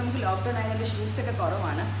ചെയ്യുന്നുണ്ട്. ഇപ്പോൾ നമുക്ക് ലോക്ക്ഡൗൺ ആയതുകൊണ്ട് ഷൂട്ടൊക്കെ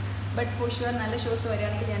കുറവാണ്. ബട്ട് ഫോർ ഷുവർ നല്ല ഷോസ്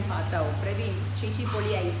വരികയാണെങ്കിൽ ഞാൻ പാർട്ടാവും. പ്രവീൺ ചേച്ചി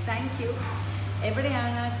പൊളി ഐസ്, താങ്ക് യു.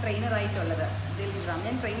 എവിടെയാണ് ട്രെയിനറായിട്ടുള്ളത്? ദിൽറാം.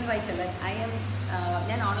 ഞാൻ ട്രെയിനറായിട്ടല്ല,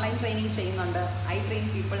 ഞാൻ ഓൺലൈൻ ട്രെയിനിങ് ചെയ്യുന്നുണ്ട്. I train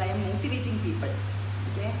people, I M motivating people.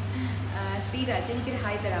 Okay. Sreeraj, എനിക്കൊരു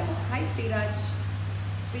ഹായ് തരാമോ? ഹായ് ശ്രീരാജ്.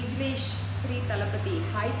 ശ്രീജിലേഷ്, ശ്രീ തലപ്പതി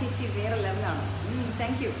ഹായ് ചേച്ചി, വേറെ ലെവലാണ്.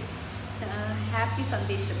 Thank you. ഹാപ്പി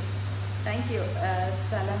സന്ദേശം, താങ്ക് യു.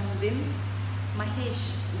 സലമുദ്ദീൻ. മഹേഷ്,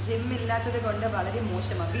 ജിമ്മില്ലാത്തത് കൊണ്ട് വളരെ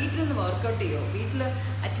മോശമാണ്. വീട്ടിൽ നിന്ന് വർക്കൗട്ട് ചെയ്യുമോ? വീട്ടിൽ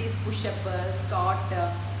അറ്റ്ലീസ്റ്റ് പുഷപ്പ്, സ്ക്വാട്ട്,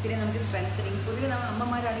 പിന്നെ നമുക്ക് സ്ട്രെങ്തനിങ്. പൊതുവെ നമ്മൾ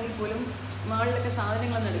അമ്മമാരാണെങ്കിൽ പോലും മകളിലൊക്കെ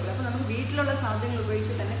സാധനങ്ങളൊന്നും എടുക്കും. അപ്പോൾ നമുക്ക് വീട്ടിലുള്ള സാധനങ്ങൾ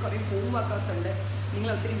ഉപയോഗിച്ച് തന്നെ കുറേ ഹോം വർക്കൗട്ട്സ് ഉണ്ട്. നിങ്ങൾ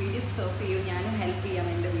ഒത്തിരി വീഡിയോസ് സർഫ് ചെയ്യും, ഞാനും ഹെൽപ്പ് ചെയ്യാം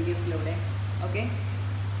എൻ്റെ വീഡിയോസിലൂടെ. ഓക്കെ.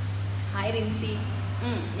 ഹായ് റിൻസി.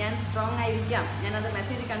 ഞാൻ സ്ട്രോങ് ആയിരിക്കാം, ഞാനത്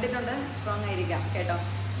മെസ്സേജ് കണ്ടിട്ടുണ്ട്. സ്ട്രോങ് ആയിരിക്കാം കേട്ടോ.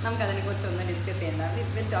 നമുക്കതിനെക്കുറിച്ച് ഒന്ന് ഡിസ്കസ് ചെയ്യേണ്ട.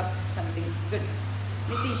 Will talk something good.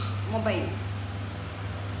 Nitish, mobile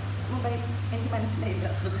എനിക്ക് മനസ്സിലായില്ല.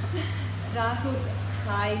 രാഹുൽ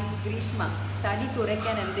ഹായ്. ഗ്രീഷ്മ, തടി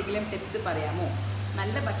കുറയ്ക്കാൻ എന്തെങ്കിലും ടിപ്സ് പറയാമോ?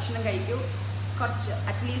 നല്ല ഭക്ഷണം കഴിക്കൂ. കുറച്ച്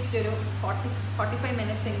അറ്റ്ലീസ്റ്റ് ഒരു 45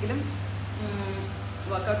 മിനിറ്റ്സ് എങ്കിലും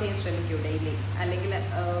വർക്കൗട്ട് ചെയ്യാൻ ശ്രമിക്കൂ ഡെയിലി, അല്ലെങ്കിൽ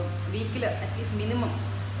വീക്കിൽ അറ്റ്ലീസ്റ്റ് മിനിമം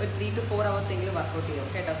ഒരു 3 to 4 hours എങ്കിലും വർക്കൗട്ട് ചെയ്യും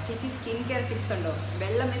കേട്ടോ. ചേച്ചി സ്കിൻ കെയർ ടിപ്സ് ഉണ്ടോ?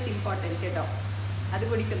 വെള്ളം ഈസ് ഇമ്പോർട്ടൻറ്റ് കേട്ടോ, അത്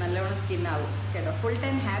കുടിക്കും, നല്ലവണ്ണം സ്കിൻ ആവും കേട്ടോ. ഫുൾ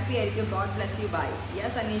ടൈം ഹാപ്പി ആയിരിക്കും. God bless you. By.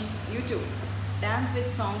 Yes Aneesh YouTube dance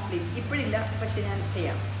with song please. ഇപ്പോഴില്ല, പക്ഷെ ഞാൻ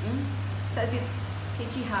ചെയ്യാം. സജിത്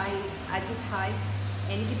ചേച്ചി ഹായ്. അജിത് ഹായ്.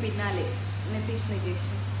 എനിക്ക് പിന്നാലെ നിതീഷ്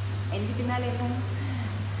നിജേഷ്, എനിക്ക് പിന്നാലെ എന്താണ്?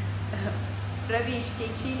 പ്രവീഷ്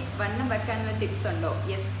ചേച്ചി വണ്ണം വെക്കാനുള്ള ടിപ്സ് ഉണ്ടോ?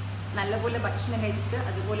 യെസ്, നല്ലപോലെ ഭക്ഷണം കഴിച്ചിട്ട്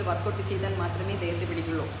അതുപോലെ വർക്കൗട്ട് ചെയ്താൽ മാത്രമേ ദേഹത്ത്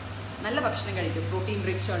പിടിക്കുള്ളൂ. നല്ല ഭക്ഷണം കഴിക്കും, പ്രോട്ടീൻ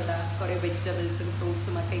റിച്ച് ഉള്ള കുറേ വെജിറ്റബിൾസും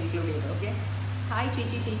ഫ്രൂട്ട്സും ഒക്കെ ഇൻക്ലൂഡ് ചെയ്തു. ഓക്കെ. ഹായ്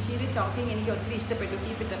ചേച്ചി, ചേച്ചിയുടെ ടോക്കിംഗ് എനിക്ക് ഒത്തിരി ഇഷ്ടപ്പെട്ടു.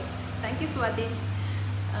 Keep it up. Thank you Swathi.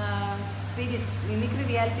 Sreejith mimicry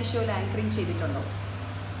reality ഷോയിൽ ആങ്കറിങ് ചെയ്തിട്ടുണ്ടോ?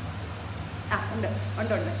 ഉണ്ട്,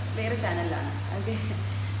 വേറെ ചാനലിലാണ്. ഓക്കെ.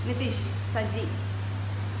 നിതീഷ് സജി,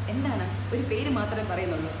 എന്താണ് ഒരു പേര് മാത്രമേ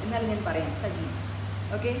പറയുന്നുള്ളൂ, എന്നാലും ഞാൻ പറയാം, സജി.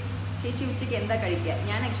 ഓക്കെ. ചേച്ചി ഉച്ചയ്ക്ക് എന്താ കഴിക്കുക?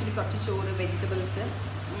 ഞാൻ ആക്ച്വലി കുറച്ച് ചോറ്, വെജിറ്റബിൾസ്,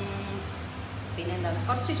 പിന്നെ എന്താണ്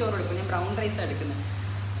കുറച്ച് ചോറ് എടുക്കും. ഞാൻ ബ്രൗൺ റൈസാണ് എടുക്കുന്നത്.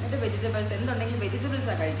 എന്നിട്ട് വെജിറ്റബിൾസ് എന്തുണ്ടെങ്കിലും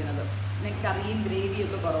വെജിറ്റബിൾസാണ് കഴിക്കുന്നത്. പിന്നെ കറിയും ഗ്രേവിയും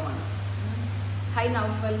ഒക്കെ കുറവാണ്. ഹൈ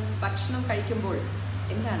നൗഫൽ, ഭക്ഷണം കഴിക്കുമ്പോൾ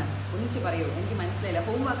എന്താണ് ഒന്നിച്ച് പറയൂ, എനിക്ക് മനസ്സിലായില്ല.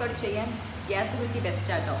 ഹോം വർക്കൗട്ട് ചെയ്യാൻ ഗ്യാസ് കുറ്റി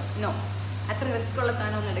ബെസ്റ്റാട്ടോ? നോ, അത്ര റിസ്ക് ഉള്ള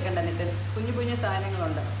സാധനമൊന്നും എടുക്കണ്ട നിതിൻ. കുഞ്ഞു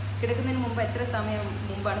സാധനങ്ങളുണ്ട്. കിടക്കുന്നതിന് മുമ്പ് എത്ര സമയം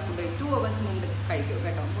മുമ്പാണ് ഫുഡ്? 2 hours മുമ്പ് കഴിക്കൂ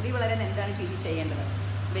കേട്ടോ. മുടി വളരാൻ എന്താണ് ചേച്ചി ചെയ്യേണ്ടത്?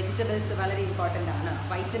 വെജിറ്റബിൾസ് വളരെ ഇമ്പോർട്ടൻ്റ് ആണ്.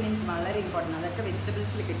 വൈറ്റമിൻസ് വളരെ ഇമ്പോർട്ടൻ്റ്, അതൊക്കെ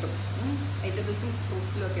വെജിറ്റബിൾസിൽ കിട്ടും. വെജിറ്റബിൾസും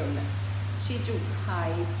ഫ്രൂട്ട്സിലും ഒക്കെ ഉണ്ട്. ഷിജു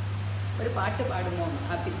ഹായ്. ഒരു പാട്ട് പാടുമോ?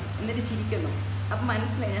 ഹാപ്പി. എന്നിട്ട് ചിരിക്കുന്നു, അപ്പം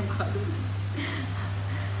മനസ്സിലായി ഞാൻ പാടുന്നു.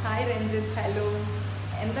 Hi Ranjith, hello.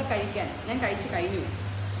 എന്താ കഴിക്കാൻ? ഞാൻ കഴിച്ചു കഴിഞ്ഞു.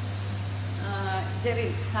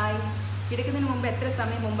 ജെറിൻ ഹായ്. കിടക്കുന്നതിന് മുമ്പ് എത്ര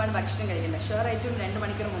സമയം മുമ്പാണ് ഭക്ഷണം കഴിക്കേണ്ടത്? ഷുവർ ആയിട്ടും 2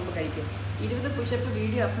 മണിക്കൂർ മുമ്പ് കഴിക്കും. 20 പുഷപ്പ്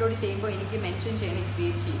വീഡിയോ അപ്ലോഡ് ചെയ്യുമ്പോൾ എനിക്ക് മെൻഷൻ ചെയ്യണം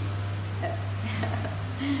ചേച്ചി.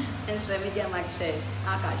 ഞാൻ ശ്രമിക്കാം. അക്ഷയ്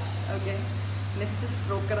ആകാശ്, ഓക്കെ. മിസ്റ്റർ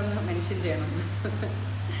സ്ട്രോക്കർ എന്ന് മെൻഷൻ ചെയ്യണം.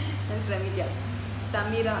 ഞാൻ ശ്രമിക്കാം.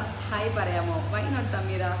 സമീറ ഹായ് പറയാമോ? Why not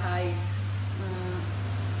Sameera hi.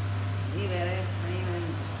 നീ വേറെ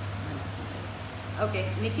ഓക്കെ.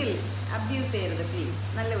 നിഖിൽ അബ്യൂസ് ചെയ്യരുത് പ്ലീസ്,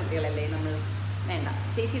 നല്ല കുട്ടികളല്ലേ നമ്മൾ, വേണ്ട.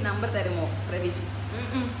 ചേച്ചി നമ്പർ തരുമോ? പ്രവീഷ്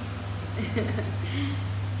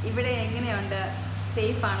ഇവിടെ എങ്ങനെയുണ്ട്,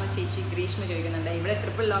 സേഫ് ആണോ ചേച്ചി? ഗ്രീഷ്മ ചോദിക്കുന്നുണ്ട്. ഇവിടെ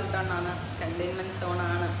ട്രിപ്പിൾ ലോക്ക്ഡൗൺ ആണ്, containment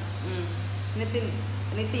സോണാണ്.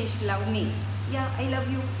 Nitish love me. Yeah I love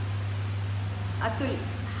you. Atul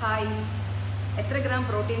hi. എത്ര ഗ്രാം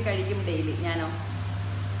പ്രോട്ടീൻ കഴിക്കും ഡെയിലി? ഞാനോ?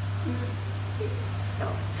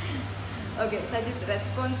 ഓക്കെ. സജിത്ത്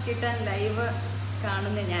റെസ്പോൺസ് കിട്ടാൻ ലൈവ്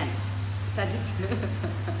കാണുന്ന ഞാൻ. സജിത്ത്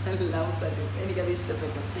ലവ് സജിത്ത്, എനിക്കത്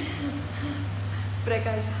ഇഷ്ടപ്പെട്ടു.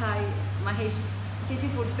 പ്രകാശ് ഹായ്. മഹേഷ് ചേച്ചി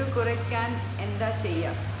ഫുഡ് കുറയ്ക്കാൻ എന്താ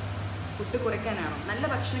ചെയ്യുക? ഫുഡ് കുറയ്ക്കാനാണോ? നല്ല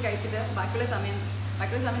ഭക്ഷണം കഴിച്ചിട്ട് ബാക്കിയുള്ള സമയം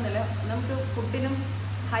എന്നല്ല, നമുക്ക് ഫുഡിനും.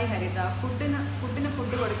 ഹായ് ഹരിത. ഫുഡിന്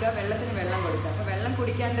ഫുഡ് കൊടുക്കുക, വെള്ളത്തിന് വെള്ളം കൊടുക്കുക. അപ്പോൾ വെള്ളം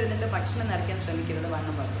കുടിക്കാണ്ടിരുന്നിട്ട് ഭക്ഷണം നിറയ്ക്കാൻ ശ്രമിക്കരുത്,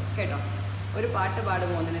 വണ്ണം പറഞ്ഞു കേട്ടോ. ഒരു പാട്ട്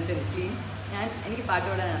പാടുമോ നിനക്ക് പ്ലീസ്? എനിക്ക് പാട്ട്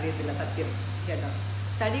പാടാൻ അറിയത്തില്ല സത്യം കേട്ടോ.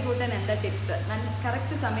 തടി കൂട്ടാൻ എന്താ ടിപ്സ്? നല്ല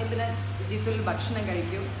കറക്റ്റ് സമയത്തിന് ജിത്തുൽ ഭക്ഷണം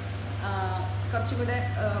കഴിക്കും. കുറച്ചുകൂടെ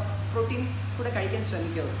പ്രോട്ടീൻ കൂടെ കഴിക്കാൻ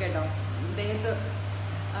ശ്രമിക്കൂ കേട്ടോ. ദേഹത്ത്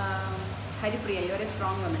Haripriya you are A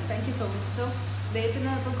strong വന്ന്, thank you so much. So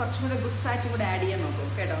ദേഹത്തിന് ഇപ്പം കുറച്ചും കൂടെ ഗുഡ് ഫാറ്റ് കൂടെ ആഡ് ചെയ്യാൻ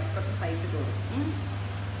നോക്കും കേട്ടോ, കുറച്ച് സൈസ് കൂടും.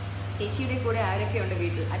 ചേച്ചിയുടെ കൂടെ ആരൊക്കെയുണ്ട്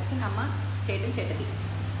വീട്ടിൽ? അച്ഛൻ, അമ്മ, ചേട്ടൻ, ചേട്ടത്തി.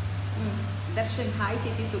 ദർശൻ ഹായ്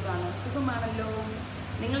ചേച്ചി, സുഖമാണോ? സുഖമാണല്ലോ.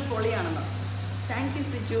 നിങ്ങൾ പൊളിയാണെന്നോ? താങ്ക് യു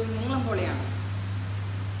സിജു, നിങ്ങളും പൊളിയാണ്.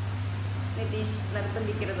 നിതീഷ്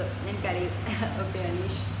നിർബന്ധിക്കരുത്, ഞാൻ കരയും. ഓക്കെ.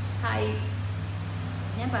 അനീഷ് ഹായ്.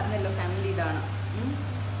 ഞാൻ പറഞ്ഞല്ലോ ഫാമിലി ഇതാണ്.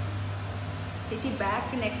 ചേച്ചി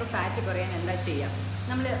ബാക്ക് നെക്ക് ഫാറ്റ് കുറയാൻ എന്താ ചെയ്യുക?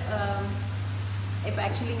 നമ്മൾ ഇപ്പോൾ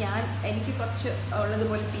ആക്ച്വലി എനിക്ക് കുറച്ച്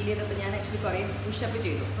ഉള്ളതുപോലെ ഫീൽ ചെയ്തപ്പോൾ ഞാൻ ആക്ച്വലി കുറേ പുഷപ്പ്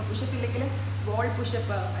ചെയ്തു. അപ്പോൾ പുഷപ്പ് ഇല്ലെങ്കിൽ വോൾ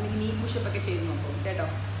പുഷപ്പ് അല്ലെങ്കിൽ നീ പുഷപ്പൊക്കെ ചെയ്ത് നോക്കും കേട്ടോ.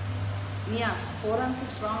 നിയാസ് 4 arms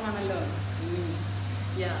സ്ട്രോങ് ആണല്ലോ.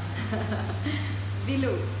 യാ.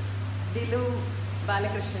 ദിലു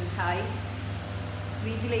ബാലകൃഷ്ണൻ ഹായ്.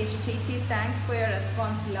 ശ്രീജിലേഷ് ചേച്ചി thanks for your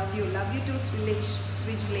response, love you to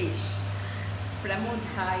ശ്രീജിലേഷ്. Pramod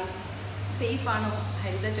hi. Safe ആണോ?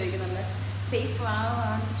 ഹരിത ചോദിക്കുന്നുണ്ട്. സേഫ്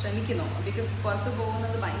ആവാൻ ശ്രമിക്കുന്നു, ബിക്കോസ് പുറത്ത്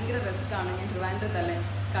പോകുന്നത് ഭയങ്കര റിസ്ക്കാണ്. ഞാൻ ട്രിവാൻഡ്രത്തല്ലേ,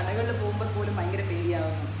 കടകളിൽ പോകുമ്പോൾ പോലും ഭയങ്കര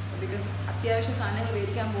പേടിയാവുന്നു. ബിക്കോസ് അത്യാവശ്യ സാധനങ്ങൾ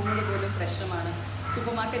മേടിക്കാൻ പോകുന്നത് പോലും പ്രശ്നമാണ്.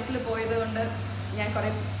 സൂപ്പർ മാർക്കറ്റിൽ പോയത് കൊണ്ട് ഞാൻ കുറേ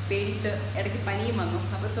പേടിച്ച് ഇടയ്ക്ക് പനിയും വന്നു.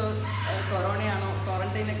 അപ്പോൾ കൊറോണയാണോ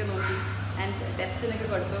ക്വാറന്റൈനൊക്കെ നോക്കി ആൻഡ് ടെസ്റ്റിനൊക്കെ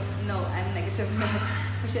കൊടുത്തു. No, I M negative.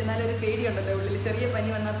 പക്ഷെ എന്നാലും ഒരു പേടിയുണ്ടല്ലോ ഉള്ളിൽ, ചെറിയ പനി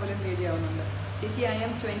വന്നാൽ പോലും പേടിയാവുന്നുണ്ട്. ചേച്ചി ഐ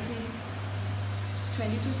എം 22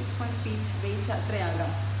 6 feet വെയിറ്റ്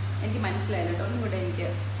അത്രയാകാം. എനിക്ക് മനസ്സിലായില്ല കേട്ടോ, ഒന്നും കൂടെ എനിക്ക്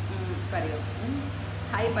പറയൂ.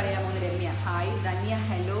 ഹായ് പറയാമോ? രമ്യ ഹായ്. ധന്യ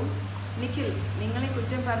ഹലോ. നിഖിൽ, നിങ്ങളെ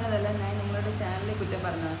കുറ്റം പറഞ്ഞതല്ല, ഞാൻ നിങ്ങളുടെ ചാനലിൽ കുറ്റം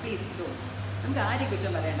പറഞ്ഞതാണ്. പ്ലീസ് ഡോ. നമുക്ക് ആരും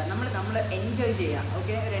കുറ്റം പറയണ്ട, നമ്മൾ എൻജോയ് ചെയ്യാം.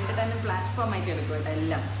 ഓക്കെ, ഒരു എൻ്റർടൈൻമെൻറ്റ് പ്ലാറ്റ്ഫോം ആയിട്ട് എടുക്കും കേട്ടോ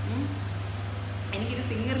എല്ലാം. എനിക്കൊരു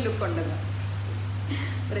സിംഗർ ലുക്ക് ഉണ്ടെന്ന്.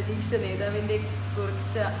 പ്രതീക്ഷ നേതാവിൻ്റെ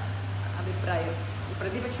കുറിച്ച് അഭിപ്രായം.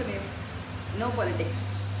 പ്രതിപക്ഷ no politics.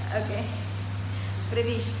 Okay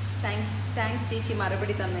Pratheesh, thanks ചേച്ചി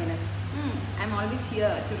മറുപടി തന്നതിന്. I M always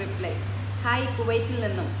here to reply. Hi കുവൈറ്റിൽ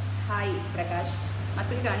നിന്നും. ഹായ് പ്രകാശ്,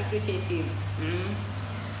 മസിൽ കാണിക്കൂ ചേച്ചി.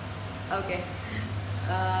 ഓക്കെ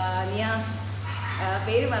നിയാസ്,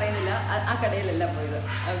 പേര് പറയുന്നില്ല, ആ കടയിലല്ല പോയത്.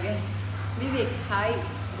 Okay Vivek, hi,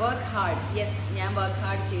 work hard. Yes, ഞാൻ വർക്ക്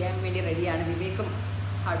ഹാർഡ് ചെയ്യാൻ വേണ്ടി റെഡിയാണ്. വിവേക്കും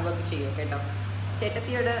ഹാർഡ് വർക്ക് ചെയ്യും കേട്ടോ.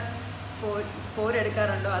 ചേട്ടത്തിയോട്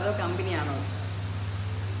പോരെടുക്കാറുണ്ടോ അതോ കമ്പനിയാണോ?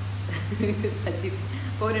 സജിത്,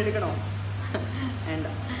 പോരെടുക്കണോ? വേണ്ട.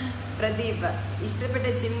 പ്രദീപ്, ഇഷ്ടപ്പെട്ട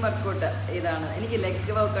ജിം വർക്കൗട്ട് ഇതാണ്. എനിക്ക്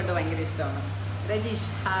ലെഗ് വർക്കൗട്ട് ഭയങ്കര ഇഷ്ടമാണ്. രജീഷ്,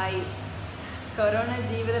 ഹായ്. കൊറോണ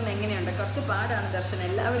ജീവിതം എങ്ങനെയുണ്ട്? കുറച്ച് പാടാണ് ദർശൻ.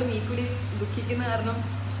 എല്ലാവരും ഈക്വലി ദുഃഖിക്കുന്ന കാരണം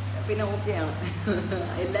പിന്നെ ഓക്കെയാണ്.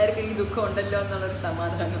 എല്ലാവർക്കും ഈ ദുഃഖം ഉണ്ടല്ലോ എന്നുള്ളൊരു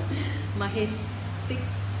സമാധാനം. മഹേഷ്, 6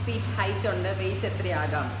 feet ഹൈറ്റ് ഉണ്ട്, വെയിറ്റ്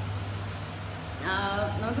എത്രയാകാം?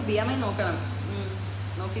 നമുക്ക് BMI നോക്കണം,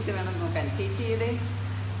 നോക്കിയിട്ട് വേണം നോക്കാൻ. ചേച്ചിയുടെ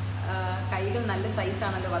കൈകൾ നല്ല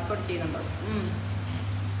സൈസാണല്ലോ, വർക്കൗട്ട് ചെയ്യുന്നുണ്ടോ?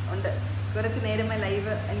 ഉണ്ട്, കുറച്ച് നേരമായി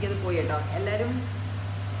ലൈവ് എനിക്കത് പോയി കേട്ടോ. എല്ലാവരും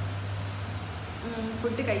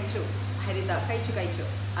ഫുഡ് കഴിച്ചു. ഹരിത, കഴിച്ചു.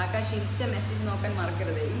 ആകാശ്, ഇൻസ്റ്റ മെസ്സേജ് നോക്കാൻ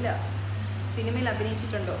മറക്കരുത്. ഇല്ല. സിനിമയിൽ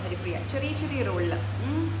അഭിനയിച്ചിട്ടുണ്ടോ? ഹരിപ്രിയ, ചെറിയ റോളിൽ.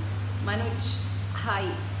 മനോജ്,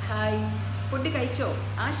 ഹായ്. ഫുഡ് കഴിച്ചോ?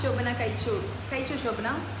 ആ ശോഭന, കഴിച്ചോ ശോഭന.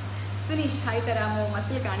 സുനീഷ്, ഹായ് തരാമോ?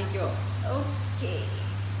 മസിൽ കാണിക്കോ?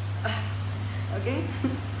 ഓക്കെ.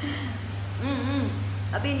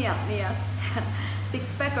 അതന്നെയാ നിയാസ്.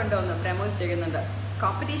 6 pack ഉണ്ടോ എന്ന് പ്രമോദ് ചെയ്യുന്നുണ്ട്.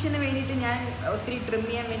 കോമ്പറ്റീഷന് വേണ്ടിയിട്ട് ഞാൻ ഒത്തിരി ട്രിം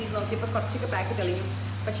ചെയ്യാൻ വേണ്ടിയിട്ട് നോക്കിയപ്പോൾ കുറച്ചൊക്കെ പാക്ക് തെളിയും.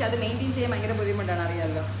 പക്ഷെ അത് മെയിൻറ്റെയിൻ ചെയ്യാൻ ഭയങ്കര ബുദ്ധിമുട്ടാണ്,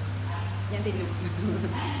 അറിയാമല്ലോ. ഞാൻ തിന്നും.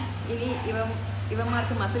 ഇനി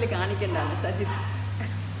ഇവന്മാർക്ക് മസിൽ കാണിക്കേണ്ടതാണ്. സജിത്,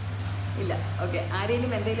 ഇല്ല. ഓക്കെ,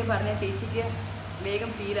 ആരെങ്കിലും എന്തെങ്കിലും പറഞ്ഞാൽ ചേച്ചിക്ക്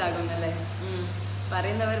വേഗം ഫീൽ ആകുമല്ലേ?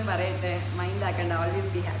 പറയുന്നവർ പറയട്ടെ, മൈൻഡ് ആക്കണ്ട.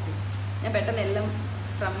 Always be happy. ഞാൻ പെട്ടെന്ന് എല്ലാം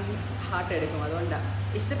ഫ്രം ഹാർട്ട് എടുക്കും, അതുകൊണ്ടാണ്.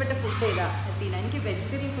 ഇഷ്ടപ്പെട്ട ഫുഡ് ഏതാ ഹസീന? എനിക്ക്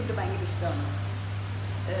വെജിറ്റേറിയൻ ഫുഡ് ഭയങ്കര ഇഷ്ടമാണ്.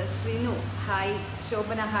 ശ്രീനു, ഹായ്.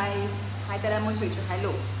 ശോഭന, ഹായ് തരാമോ ചോദിച്ചു.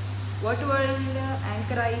 ഹലോ. വാട്ട് വേൾഡ്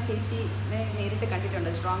ആങ്കറായി ചേച്ചിനെ നേരിട്ട് കണ്ടിട്ടുണ്ട്.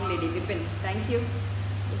 Strong lady. Vipin, thank you.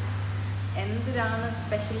 എന്തിനാണ്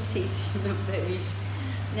സ്പെഷ്യൽ ചേച്ചി എന്ന് പ്രവീഷ്.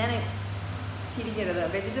 ഞാൻ ചിരിക്കരുത്,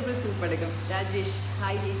 വെജിറ്റബിൾ സൂപ്പ് എടുക്കും. രാജേഷ്,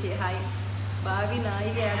 ഹായ് ചേച്ചി. ഹായ്. ഭാവി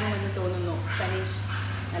നായികയാകുമെന്ന് തോന്നുന്നു. സനീഷ്,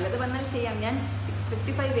 നല്ലത് വന്നാൽ ചെയ്യാം. ഞാൻ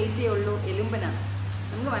 55 വെയിറ്റേ ഉള്ളൂ, എലുമ്പനാണ്.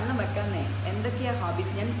 നമുക്ക് വണ്ണം വെക്കാന്നേ. എന്തൊക്കെയാണ്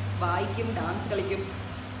ഹോബീസ്? ഞാൻ വായിക്കും, ഡാൻസ് കളിക്കും,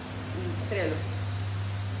 ഇത്രയേ ഉള്ളൂ.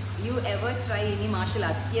 You ever try any martial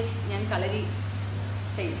arts? Yes, ഞാൻ കളരി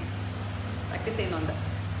ചെയ്യും, പ്രാക്ടീസ് ചെയ്യുന്നുണ്ട്.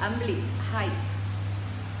 അമ്പിളി, ഹായ്.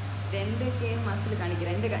 2K മസിൽ കാണിക്കും.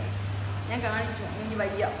 2 ഞാൻ കാണിച്ചു, എനിക്ക്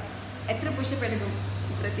വയ്യ. എത്ര പുഷപ്പ് എടുക്കും?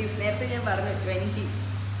 പ്രദീപ്, നേരത്തെ ഞാൻ പറഞ്ഞു 20.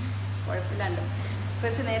 കുഴപ്പമില്ലാണ്ട്.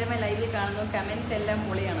 കുറച്ച് നേരമായി ലൈവിൽ കാണുന്നു. കമൻസ് എല്ലാം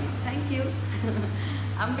പൊളിയാണെന്ന്. Thank you.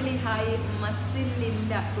 Ambili, hi.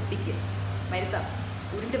 മസിലില്ല കുട്ടിക്ക്, വരുത്താം,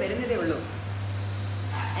 ഉരുണ്ട് വരുന്നതേ ഉള്ളൂ.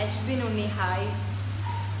 അശ്വിൻ ഉണ്ണി, hi.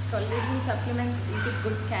 കൊളേജൻ supplements is it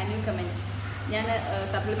good? Can you comment? ഞാൻ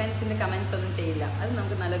സപ്ലിമെൻറ്റ്സിൻ്റെ കമൻറ്റ്സ് ഒന്നും ചെയ്യില്ല. അത്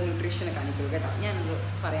നമുക്ക് നല്ല ന്യൂട്രീഷന് കാണിക്കൂ കേട്ടോ. ഞാനത്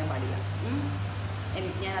പറയാൻ പാടില്ല.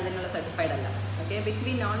 ഞാൻ അതിനുള്ള സർട്ടിഫൈഡ് അല്ല. Okay.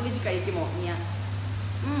 Veg non veg കഴിക്കുമോ? Niyas.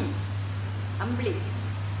 അമ്പിളി,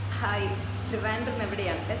 ഹായ്. ട്രിവാൻഡ്രം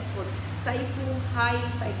എവിടെയാണ്? Best food. Saifu, hi.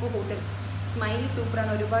 Saifu hotel. Smiley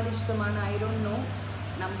സൂപ്പറാണ്, ഒരുപാട് ഇഷ്ടമാണ്. I don't know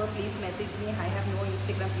number, please message me. I have no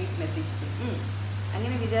Instagram, please message me.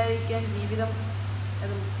 അങ്ങനെ വിചാരിക്കാൻ ജീവിതം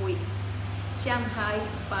അത് പോയി. ശ്യാം, ഹായ്.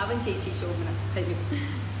 പാവൻ ചേച്ചി. Shobhana,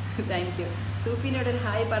 thank you. സൂഫിനോടൊരു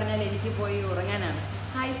ഹായ് പറഞ്ഞാൽ എനിക്ക് പോയി ഉറങ്ങാനാണ്.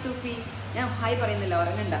 ഹായ് സൂഫി. ഞാൻ ഹായ് പറയുന്നില്ല,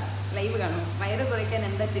 ഉറങ്ങണ്ട, ലൈവ് കാണും. വയറ് കുറയ്ക്കാൻ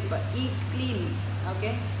എന്താ ടിപ്പ്? Eat clean.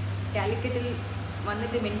 ഓക്കെ. കാലിക്കറ്റിൽ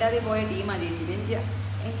വന്നിട്ട് മിണ്ടാതെ പോയ ടീമാണ് ചേച്ചി.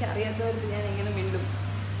 എനിക്ക് അറിയാത്തവർക്ക് ഞാൻ എങ്ങനെ മിണ്ടും?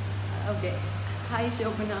 Okay. Hi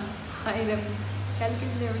Shobhana. Hi Rami.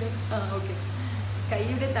 കാലിക്കറ്റിൽ എവിടെ? ഓക്കെ.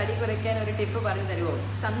 കൈയുടെ തടി കുറയ്ക്കാൻ ഒരു ടിപ്പ് പറഞ്ഞു തരുമോ?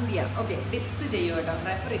 സന്ധ്യ. ഓക്കെ. ഡിപ്സ് ചെയ്യൂ കേട്ടോ,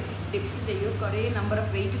 റെഫറിറ്റ്. ഡിപ്സ് ചെയ്യൂ, കുറേ നമ്പർ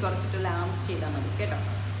ഓഫ് വെയിറ്റ് കുറച്ചിട്ടുള്ള ആംസ് ചെയ്താൽ മതി കേട്ടോ.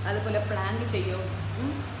 അതുപോലെ പ്ലാങ്ക് ചെയ്യൂ.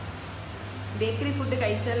 ബേക്കറി ഫുഡ്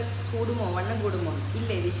കഴിച്ചാൽ കൂടുമോ, വണ്ണം കൂടുമോ?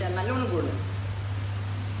 ഇല്ലേ വിശാൽ, നല്ലോണം കൂടും.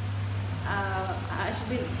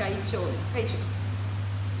 അശ്വിൻ, കഴിച്ചു.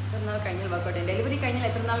 എത്ര നാൾ കഴിഞ്ഞാൽ വർക്കൗട്ട് ചെയ്യാം? ഡെലിവറി കഴിഞ്ഞാൽ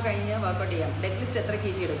എത്ര നാൾ കഴിഞ്ഞ് വർക്കൗട്ട് ചെയ്യാം? ഡെഡ് ലിഫ്റ്റ് എത്ര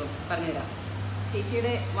kg എടുക്കും? പറഞ്ഞുതരാം.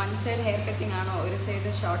 ചേച്ചിയുടെ 1 സൈഡ് ഹെയർ കട്ടിങ് ആണോ? ഒരു സൈഡ്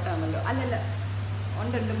ഷോർട്ട് ആണല്ലോ? അല്ലല്ല,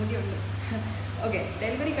 ഉണ്ട്, മുടിയുണ്ട്. ഓക്കെ.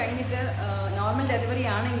 ഡെലിവറി കഴിഞ്ഞിട്ട് നോർമൽ ഡെലിവറി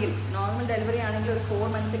ആണെങ്കിൽ ഒരു 4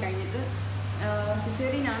 months കഴിഞ്ഞിട്ട്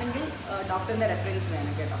സിസേറിയൻ ആണെങ്കിൽ ഡോക്ടറിൻ്റെ റെഫറൻസ്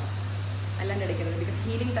വേണം കേട്ടോ, അല്ലാണ്ട് എടുക്കരുത്. ബിക്കോസ്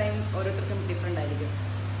ഹീലിംഗ് ടൈം ഓരോരുത്തർക്കും ഡിഫറെൻ്റ് ആയിരിക്കും.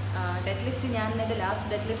 ഡെഡ് ലിഫ്റ്റ് ഞാൻ എൻ്റെ ലാസ്റ്റ്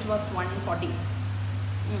ഡെഡ് ലിഫ്റ്റ് വാസ് 140.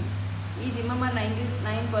 ഈ ജിമ്മന്മാർ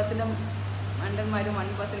 99% മണ്ടന്മാരും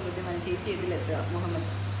 1% ബുദ്ധിമാനും. ചേച്ചി ഇതിലെത്തുക മുഹമ്മദ്.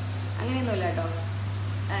 അങ്ങനെയൊന്നുമില്ല കേട്ടോ,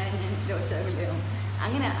 ഞാൻ രോഷാവില്ലയോ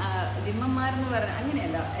അങ്ങനെ. ജിമ്മന്മാരെന്ന് പറഞ്ഞാൽ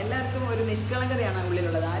അങ്ങനെയല്ല, എല്ലാവർക്കും ഒരു നിഷ്കളങ്കതയാണ്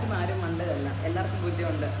ഉള്ളിലുള്ളത്. ആരും മണ്ടതല്ല, എല്ലാവർക്കും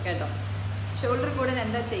ബുദ്ധിമുണ്ട് കേട്ടോ. ഷോൾഡർ കൂടെ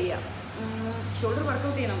എന്താ ചെയ്യുക? ഷോൾഡർ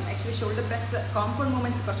വർക്കൗട്ട് ചെയ്യണം. Actually shoulder press, compound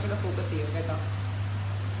movements കുറച്ചും കൂടെ ഫോക്കസ് ചെയ്യും കേട്ടോ.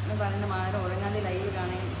 എന്ന് പറയുന്ന മാനം ഉറങ്ങാതെ ലൈവ്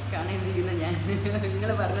കാണേണ്ടിയിരിക്കുന്ന ഞാൻ നിങ്ങൾ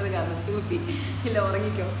പറഞ്ഞത് കാരണം സൂപ്പി ഇല്ല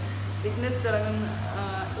ഉറങ്ങിക്കോ. ഫിറ്റ്നസ്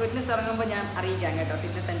തുടങ്ങുമ്പോൾ ഞാൻ അറിയിക്കാം കേട്ടോ,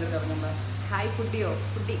 ഫിറ്റ്നസ് സെൻറ്റർ തുടങ്ങുമ്പോൾ. Hi ഫുഡിയോ,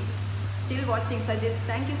 foodie still watching Sajith,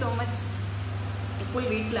 thank you so much. ഇപ്പോൾ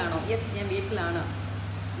വീട്ടിലാണോ? യെസ്, ഞാൻ വീട്ടിലാണ്.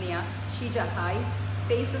 Niyas Sheeja hi.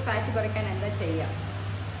 Face fat കുറയ്ക്കാൻ എന്താ ചെയ്യുക?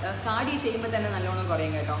 കാർഡിയോ ചെയ്യുമ്പോൾ തന്നെ നല്ലോണം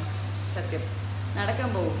കുറയും കേട്ടോ, സത്യം. നടക്കാൻ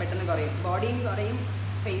പോകും പെട്ടെന്ന് കുറയും, ബോഡിയും കുറയും,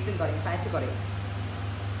 ഫേസും കുറയും, ഫാറ്റ് കുറയും.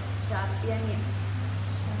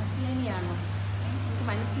 ഷാത്തിയാനിയാണോ? എനിക്ക്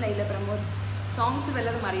മനസ്സിലായില്ല പ്രമോദ്. സോങ്സ്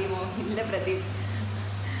വല്ലതും അറിയുമോ? ഇല്ല Pradeep.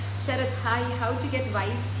 Sarath hi. How to get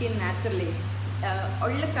white skin naturally?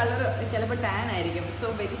 ഉള്ള കളർ ചിലപ്പോൾ ടാൻ ആയിരിക്കും. സോ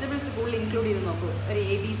വെജിറ്റബിൾസ് കൂടുതൽ ഇൻക്ലൂഡ് ചെയ്ത് നോക്കൂ. ഒരു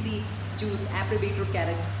ABC juice, apple, beetroot,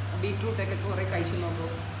 carrot, ബീട്രൂട്ടൊക്കെ കുറേ കഴിച്ചു നോക്കൂ.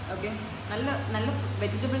 ഓക്കെ, നല്ല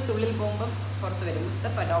വെജിറ്റബിൾസ് ഉള്ളിൽ പോകുമ്പം പുറത്ത് വരും.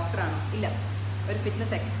 മുസ്തഫ ഡോക്ടറാണോ? ഇല്ല, ഒരു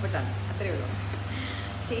ഫിറ്റ്നസ് എക്സ്പെർട്ടാണ്, അത്രയേ ഉള്ളൂ.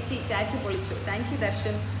 ചേച്ചി ടാറ്റു പൊളിച്ചു, താങ്ക് യു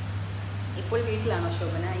ദർശൻ. ഇപ്പോൾ വീട്ടിലാണോ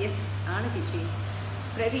ശോഭന? യെസ് ആണ് ചേച്ചി.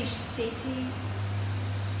 പ്രവീഷ്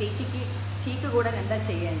ചേച്ചിക്ക് ചീക്ക് കൂടാൻ എന്താ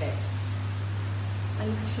ചെയ്യേണ്ടത്?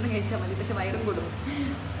 നല്ല ഭക്ഷണം കഴിച്ചാൽ മതി, പക്ഷെ വയറും കൂടും.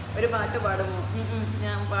 ഒരു പാട്ട് പാടുമോ?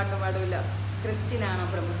 ഞാൻ പാട്ട് പാടില്ല. ക്രിസ്ത്യൻ ആണോ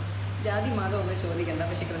പ്രഭു? ജാതി മതം ഒന്നും ചോദിക്കണ്ട,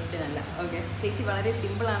 പക്ഷെ ക്രിസ്ത്യൻ അല്ല. ഓക്കെ, ചേച്ചി വളരെ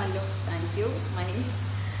സിമ്പിളാണല്ലോ, താങ്ക് യു. മഹേഷ്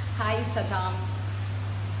ഹായ്. സദാം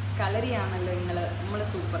കളരിയാണല്ലോ നമ്മൾ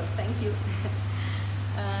super, thank you.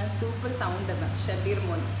 Super sound എന്ന് ഷബീർ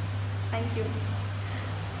മോൻ, താങ്ക് യു.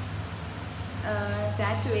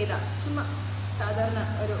 ടാറ്റു ഏതാ? ചുമ്മാ സാധാരണ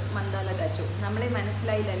ഒരു മന്ദാല ടാറ്റു. നമ്മളെ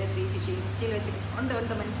മനസ്സിലായില്ല അല്ലേ ശ്രീ ചേച്ചി? ഇൻസ്റ്റയിൽ വെച്ച്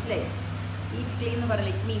ഉണ്ട് മനസ്സിലായി. ഈറ്റ് ക്ലീൻ എന്ന്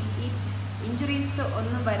പറയില്ല, ഇറ്റ് മീൻസ് ഈറ്റ്. ഇഞ്ചുറീസ്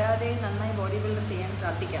ഒന്നും വരാതെ നന്നായി ബോഡി ബിൽഡർ ചെയ്യാൻ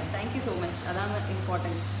പ്രാർത്ഥിക്കാം. താങ്ക് യു സോ മച്ച്, അതാണ്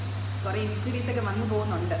ഇമ്പോർട്ടൻറ്റ്. കുറേ ഇഞ്ചുറീസൊക്കെ വന്നു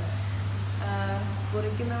പോകുന്നുണ്ട്.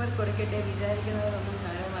 കുറിക്കുന്നവർ കുറിക്കട്ടെ, വിചാരിക്കുന്നവരൊന്നും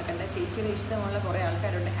കാര്യമാക്കണ്ട. ചേച്ചിയുടെ ഇഷ്ടമുള്ള കുറേ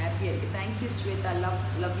ആൾക്കാരുണ്ട്, ഹാപ്പി ആയിരിക്കും. Thank you Shweta,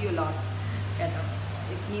 love you lot കേട്ടോ,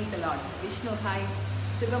 it means a lot. Vishnu hi.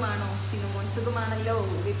 സുഖമാണോ? സിനുമോൻ സുഖമാണല്ലോ.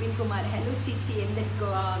 വിപിൻ കുമാർ ഹലോ ചേച്ചി,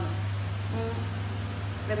 എന്തെടുക്കുവാന്ന്?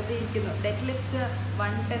 വെറുതെ ഇരിക്കുന്നു. Dead lift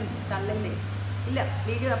 110 തള്ളല്ലേ? ഇല്ല,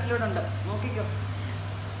 വീഡിയോ അപ്ലോഡ് ഉണ്ട്, നോക്കിക്കോ.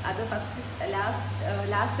 അത്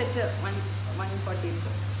ലാസ്റ്റ് സെറ്റ് 140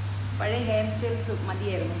 ഇട്ടു. പഴയ ഹെയർ സ്റ്റൈൽസ്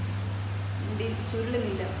മതിയായിരുന്നു,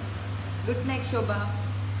 ചുരുളുന്നില്ല. ഗുഡ് നൈറ്റ് ശോഭ.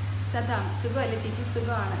 സദാം സുഖമല്ലേ ചേച്ചി?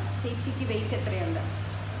 സുഖമാണ്. ചേച്ചിക്ക് വെയിറ്റ് എത്രയുണ്ട്?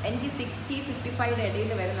 എനിക്ക് 60-55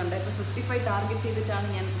 ഇടയിൽ വരുന്നുണ്ട്. ഇപ്പോൾ 55 ടാർഗറ്റ് ചെയ്തിട്ടാണ്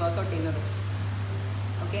ഞാൻ വർക്കൗട്ട് ചെയ്യുന്നത്.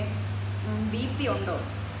 ഓക്കെ, BP ഉണ്ടോ?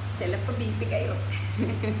 ചിലപ്പോൾ BP കയറും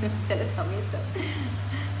ചില സമയത്ത്.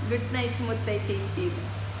 ഗുഡ് നൈറ്റ് മുത്തൈ ചേച്ചി.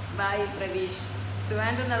 ബായ് പ്രവീഷ്.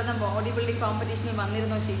 ട്രിവാൻഡ്രം നടന്ന ബോഡി ബിൽഡിംഗ് കോമ്പറ്റീഷനിൽ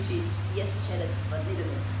വന്നിരുന്നോ ചേച്ചി? യെസ് ശരത്,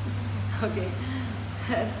 വന്നിരുന്നു. Okay,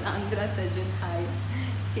 Sandra Sajan hi.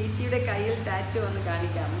 ചേച്ചിയുടെ കയ്യിൽ ടാറ്റു ഒന്ന്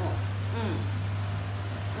കാണിക്കാമോ?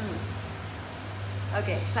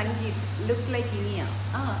 Okay, Sangeeth look like Iniya.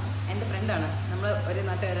 എൻ്റെ ഫ്രണ്ടാണ്, നമ്മൾ ഒരു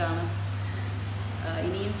നാട്ടുകാരാണ്.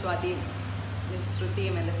 ഇനിയും സ്വാതിയും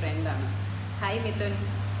ശ്രുതിയും എൻ്റെ ഫ്രണ്ടാണ്. ഹായ് മിഥുൻ,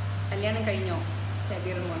 കല്യാണം കഴിഞ്ഞോ?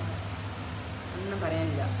 ഷബീർ മോൻ ഒന്നും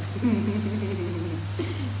പറയാനില്ല.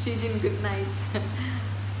 Shijin good night.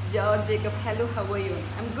 George Jacob hello, how are you?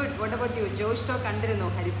 I M good, what about you? Josh to കണ്ടിരുന്നു.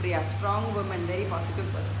 Haripriya strong woman, very positive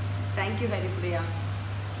person. Thank you Haripriya.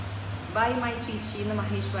 By my ചേച്ചി എന്ന്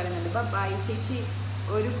മഹേഷ് പറയുന്നുണ്ട്. ബൈ ചേച്ചി.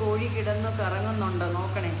 ഒരു കോഴി കിടന്നു കറങ്ങുന്നുണ്ടോ?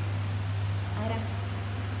 നോക്കണേ. ആരാ?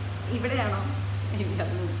 ഇവിടെയാണോ?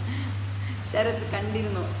 ശരത്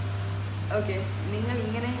കണ്ടിരുന്നു. ഓക്കെ, നിങ്ങൾ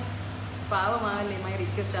ഇങ്ങനെ പാവമാവല്ലേ, മൈ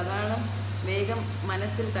റിക്വസ്റ്റ്. അതാണ് വേഗം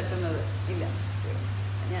മനസ്സിൽ തട്ടുന്നത്. ഇല്ല,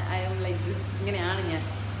 ഐ ആം ലൈക്ക് ദിസ്. ഇങ്ങനെയാണ് ഞാൻ.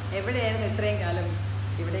 എവിടെയായിരുന്നു ഇത്രയും കാലം?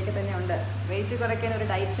 ഇവിടെയൊക്കെ തന്നെ ഉണ്ട്. വെയിറ്റ് കുറയ്ക്കാൻ ഒരു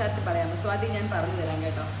ഡയറ്റ് ചാർട്ട് പറയാമോ? സ്വാതി ഞാൻ പറഞ്ഞു തരാം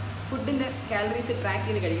കേട്ടോ. ഫുഡിൻ്റെ കാലറീസ് ട്രാക്ക്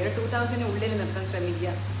ചെയ്ത് കഴിക്കുക. ഒരു 2000 ഉള്ളിൽ നിർത്താൻ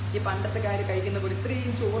ശ്രമിക്കുക. ഈ പണ്ടത്തെ കാര്യം കഴിക്കുന്ന പോലെ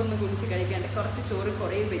ഇത്രയും ചോറൊന്നും കുടിച്ച് കഴിക്കാണ്ട് കുറച്ച് ചോറ്,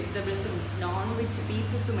 കുറേ വെജിറ്റബിൾസും നോൺ വെജ്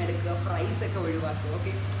പീസസും എടുക്കുക. ഫ്രൈസൊക്കെ ഒഴിവാക്കുക.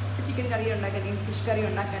 ഓക്കെ, ചിക്കൻ കറി ഉണ്ടാക്കുകയാണെങ്കിൽ, ഫിഷ് കറി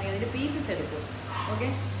ഉണ്ടാക്കുകയാണെങ്കിൽ അതിൻ്റെ പീസസ് എടുക്കും. ഓക്കെ,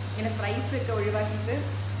 ഇങ്ങനെ ഫ്രൈസൊക്കെ ഒഴിവാക്കിയിട്ട്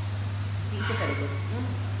പീസസ് എടുക്കും,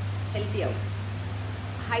 ഹെൽത്തി ആവും.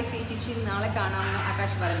 ഹായ് ശ്രീ ചേച്ചി, നാളെ കാണാമെന്ന്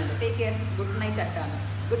ആകാശ് പറയുന്നുണ്ട്. Take care. Good night അക്കാണ്.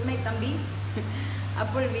 Good night Thampi.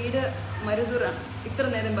 അപ്പോൾ വീട് മരുതൂറാണ്. ഇത്ര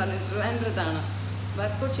നേരം പറഞ്ഞു ട്രിവാൻഡ്രത്താണ്.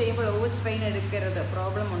 വർക്കൗട്ട് ചെയ്യുമ്പോൾ ഓവർ സ്ട്രെയിൻ എടുക്കരുത്,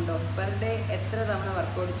 പ്രോബ്ലം ഉണ്ടോ? പെർ ഡേ എത്ര തവണ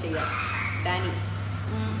വർക്കൗട്ട് ചെയ്യാം? ഡാനി,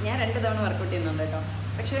 ഞാൻ 2 തവണ വർക്കൗട്ട് ചെയ്യുന്നുണ്ട് കേട്ടോ.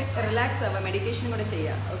 പക്ഷേ റിലാക്സ് ആവുക, മെഡിറ്റേഷനും കൂടെ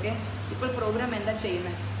ചെയ്യുക. ഓക്കെ, ഇപ്പോൾ പ്രോഗ്രാം എന്താ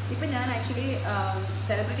ചെയ്യുന്നത്? ഇപ്പം ഞാൻ ആക്ച്വലി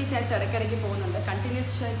സെലിബ്രിറ്റി ചാറ്റ്സ് ഇടയ്ക്കിടയ്ക്ക് പോകുന്നുണ്ട്.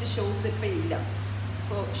 കണ്ടിന്യൂസ് ആയിട്ട് ഷോസ് ഇപ്പോൾ ഇല്ല.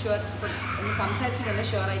 അപ്പോൾ ഷുവർ ഇപ്പം ഒന്ന് സംസാരിച്ചിട്ടുണ്ട്,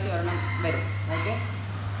 ഷുവറായിട്ട് വരും. ഓക്കെ,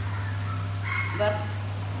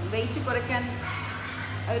 വെയിറ്റ് കുറയ്ക്കാൻ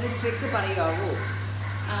ഒരു ട്രിക്ക് പറയുമോ?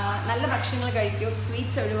 നല്ല ഭക്ഷണങ്ങൾ കഴിക്കൂ,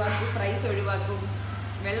 സ്വീറ്റ്സ് ഒഴിവാക്കൂ, ഫ്രൈസ് ഒഴിവാക്കൂ,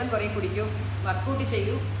 വെള്ളം കുറേ കുടിക്കൂ, വർക്കൗട്ട്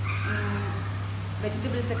ചെയ്യൂ,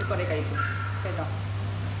 വെജിറ്റബിൾസ് ഒക്കെ കുറേ കഴിക്കും കേട്ടോ.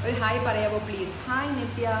 ഒരു ഹായ് പറയാമോ please? Hi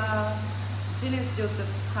Nithya, ജിനിസ്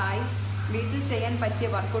Joseph hi. വീട്ടിൽ ചെയ്യാൻ പറ്റിയ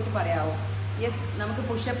വർക്കൗട്ട് പറയാമോ? യെസ്, നമുക്ക്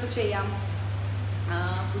പുഷപ്പ് ചെയ്യാം,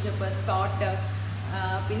 പുഷപ്പ്, സ്ക്വാട്ട്,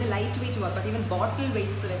 പിന്നെ ലൈറ്റ് വെയ്റ്റ് വർക്കൗട്ട്, ഈവൻ ബോട്ടിൽ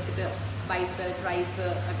വെയ്റ്റ്സ് വെച്ചിട്ട് ബൈസ് ട്രൈസ്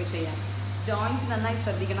ഒക്കെ ചെയ്യാം. ജോയിൻസ് നന്നായി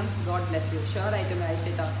ശ്രദ്ധിക്കണം. God bless you. ഷുവറായിട്ടും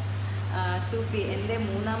ആയിട്ടോ. സൂഫി, എൻ്റെ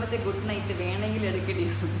 3ാമത്തെ ഗുഡ് നൈറ്റ് വേണമെങ്കിൽ എടുക്കടി.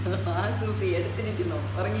 ആ സൂഫി എടുത്തിരിക്കുന്നോ,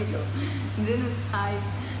 ഉറങ്ങിക്കോ. ജിനുസ് ഹായ്.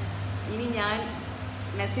 ഇനി ഞാൻ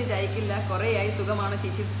മെസ്സേജ് അയക്കില്ല, കുറേയായി. സുഖമാണോ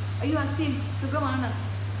ചേച്ചി? അയ്യോ അസീം, സുഖമാണ്.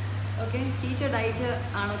 ഓക്കെ, കീറ്റോ ഡയറ്റ്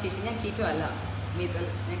ആണോ ചേച്ചി? ഞാൻ കീറ്റോ അല്ല മീത്തൽ,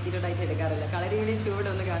 ഞാൻ കീറ്റോ ഡയറ്റ് എടുക്കാറില്ല. കളരിയുടെ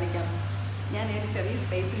ചുവടൊന്ന് കാണിക്കാം. ഞാൻ ഒരു ചെറിയ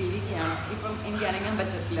സ്പേസിൽ ഇരിക്കുകയാണ് ഇപ്പം, എനിക്ക് അനങ്ങാൻ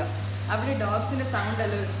പറ്റത്തില്ല. അവിടെ ഡോഗ്സിൻ്റെ സൗണ്ട്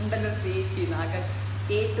ഉണ്ടല്ലോ ശ്രീച്ചി, ആകാശ്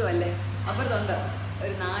കേട്ടു അല്ലേ? അപ്പുറത്തുണ്ട്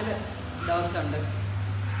ഒരു 4 ഡോഗ്സ് ഉണ്ട്.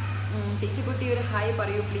 ചേച്ചിക്കുട്ടി ഒരു ഹായ്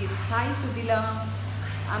പറയൂ please. Hi സുധില,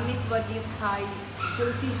 Amit Varghese hi,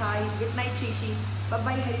 Josy hi, good night ചേച്ചി,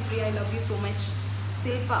 by Haripriya, I love you so much.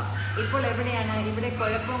 ശില്പ, ഇപ്പോൾ എവിടെയാണ്? ഇവിടെ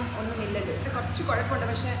കുഴപ്പം ഒന്നുമില്ലല്ലോ. ഇവിടെ കുറച്ച് കുഴപ്പമുണ്ട്,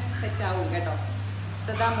 പക്ഷേ സെറ്റ് ആവും കേട്ടോ.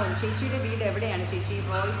 സദാമോൻ, ചേച്ചിയുടെ വീട് എവിടെയാണ് ചേച്ചി?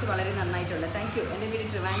 വോയിസ് വളരെ നന്നായിട്ടുണ്ട്, താങ്ക് യു. എൻ്റെ വീട്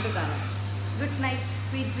ട്രിവാൻഡ്രത്താണ്. Good night,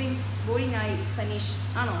 sweet dreams. Boring ആയി സനീഷ്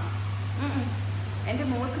ആണോ? എൻ്റെ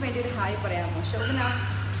മോൾക്ക് വേണ്ടി ഒരു ഹായ് പറയാമോ?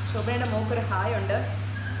 ശോഭനയുടെ മോൾക്കൊരു ഹായ് ഉണ്ട്.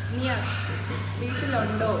 നിയാസ്,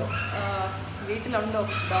 വീട്ടിലുണ്ടോ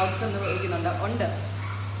ഡോഗ്സ് എന്ന് ചോദിക്കുന്നുണ്ട്. ഉണ്ട്.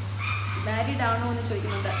 മാരീഡ് ആണോ എന്ന്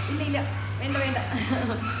ചോദിക്കുന്നുണ്ട്. ഇല്ല, വേണ്ട.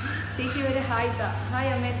 ചേച്ചി ഒരു ഹായ് താ. ഹായ്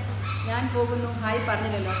അമിത്, ഞാൻ പോകുന്നു. ഹായ്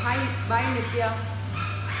പറഞ്ഞില്ലല്ലോ. ഹായ്, ബൈ നിത്യ.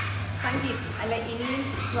 സംഗീത്, അല്ല ഇനിയും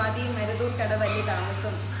സ്വാതിയും മരുതൂർ കട വലിയ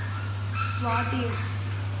താമസം. സ്വാതിയും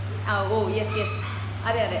ഓ യെസ്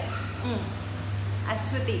അതെ.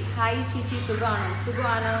 അശ്വതി ഹായ് ചേച്ചി,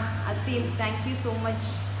 സുഖമാണ്. Azeem, thank you so much.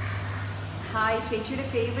 Hi, ചേച്ചിയുടെ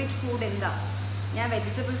ഫേവറേറ്റ് ഫുഡ് എന്താ? ഞാൻ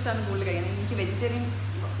വെജിറ്റബിൾസ് ആണ് കൂടുതൽ കഴിക്കുന്നത്. എനിക്ക് വെജിറ്റേറിയൻ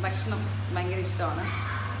ഭക്ഷണം ഭയങ്കര ഇഷ്ടമാണ്.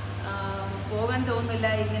 പോകാൻ തോന്നില്ല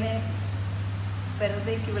ഇങ്ങനെ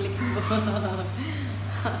വെറുതേക്ക് വിളിക്കുമ്പോൾ.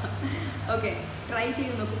 ഓക്കെ, ട്രൈ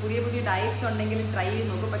ചെയ്ത് നോക്കൂ. പുതിയ ഡയറ്റ്സ് ഉണ്ടെങ്കിൽ ട്രൈ ചെയ്ത്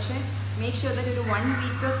നോക്കൂ. പക്ഷേ മേക്ക് ഷുവർ ദാറ്റ് ഒരു 1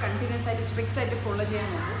 വീക്ക് കണ്ടിന്യൂസ് ആയിട്ട് സ്ട്രിക്റ്റ് ആയിട്ട് ഫോളോ ചെയ്യാൻ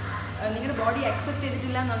നോക്കൂ. നിങ്ങളുടെ ബോഡി അക്സെപ്റ്റ്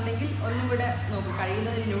ചെയ്തിട്ടില്ല എന്നുണ്ടെങ്കിൽ ഒന്നും കൂടെ നോക്കൂ.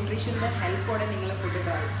 കഴിയുന്നത് ന്യൂട്രീഷൻ്റെ ഹെൽപ്പോടെ നിങ്ങൾ ഫുഡ്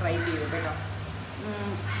ട്രൈ ചെയ്യൂ കേട്ടോ.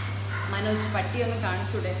 മനോജ്, പട്ടിയൊന്ന്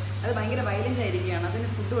കാണിച്ചൂടെ? അത് ഭയങ്കര വയലൻ്റ് ആയിരിക്കുകയാണ്, അതിന്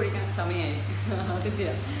ഫുഡ് കൊടുക്കാൻ സമയമായി.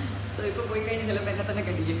 അതിൻ്റെയാണ്. സോ ഇപ്പോൾ പോയി കഴിഞ്ഞാൽ ചിലപ്പോൾ എന്നെ തന്നെ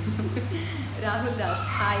കടിക്കും. Rahul Das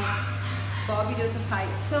hi. Bobby Joseph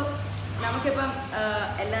hi. So നമുക്കിപ്പം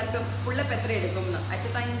എല്ലാവർക്കും പുള്ളപ്പ് എത്ര എടുക്കും എന്ന് അറ്റ്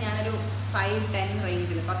എ ടൈം ഞാനൊരു 5-10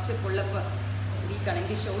 റേഞ്ചിൽ. കുറച്ച് പുള്ളപ്പ് വീക്കാണ്,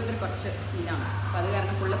 എനിക്ക് ഷോൾഡർ കുറച്ച് സീനാണ്. അപ്പോൾ അത്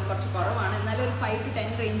കാരണം പുള്ളപ്പ് കുറച്ച് കുറവാണ്. എന്നാലും ഒരു 5 to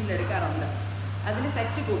 10 റേഞ്ചിൽ എടുക്കാറുണ്ട്. അതിന്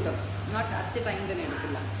സെറ്റ് കൂട്ടും, നോട്ട് അറ്റ് എ ടൈം തന്നെ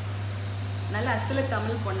എടുക്കില്ല. நல்ல அசல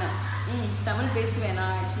தமிழ் பொண்ணு. தமிழ் பேசுவேன்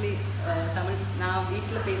நான். ஆக்சுவலி தமிழ் நான்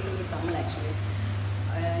வீட்டில் பேசுகிறது தமிழ். ആക്ച്വലി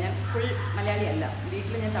ഞാൻ ഫുൾ മലയാളി അല്ല,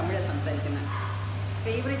 വീട്ടിൽ ഞാൻ തമിഴാണ് സംസാരിക്കുന്നത്.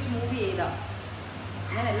 ഫേവറേറ്റ് മൂവി ഏതാ?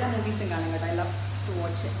 ഞാൻ എല്ലാ മൂവീസും കാണും കേട്ടോ. ഐ ലവ് ടു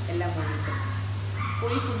വാച്ച് എല്ലാ മൂവീസും.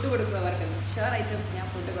 പോയി ഫുഡ് കൊടുക്കും അവർക്ക്. ഷുവറായിട്ടും ഞാൻ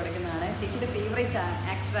ഫുഡ് കൊടുക്കുന്നതാണ്. ചേച്ചിയുടെ ഫേവറേറ്റ്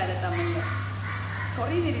ആക്ടർ ആരാ തമിഴിൽ?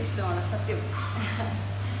 കുറേ പേര് ഇഷ്ടമാണ് സത്യം.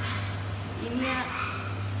 ഇനി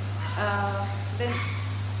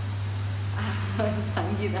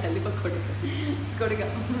സംഗീത അല്ലിപ്പോൾ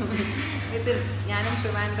കൊടുക്കാം. നിതിൻ, ഞാനും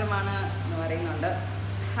ട്രിവാൻഡ്രമാണ് എന്ന് പറയുന്നുണ്ട്.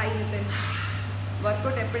 ഹായ് നിതിൻ.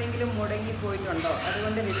 വർക്കൗട്ട് എപ്പോഴെങ്കിലും മുടങ്ങിപ്പോയിട്ടുണ്ടോ?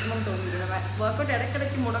 അതുകൊണ്ട് വിഷമം തോന്നിയിട്ടുണ്ട്. വർക്കൗട്ട്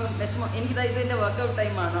ഇടയ്ക്കിടയ്ക്ക് മുടങ്ങും, വിഷമം. എനിക്കിത് ഇതിൻ്റെ വർക്കൗട്ട്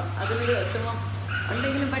ടൈമാണ്, അതിനൊരു വിഷമം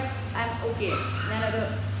ഉണ്ടെങ്കിലും ബട്ട് ഐ എം ഓക്കെ. ഞാനത്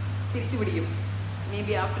തിരിച്ചു പിടിക്കും. May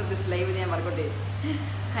be after this live ഞാൻ വർക്കൗട്ട് ചെയ്യും.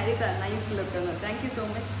 ഹരിത, നൈസ് ലുക്ക് എന്ന്. Thank you so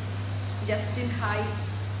much. Justin hi.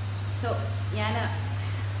 So ഞാൻ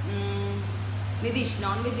നിതീഷ്,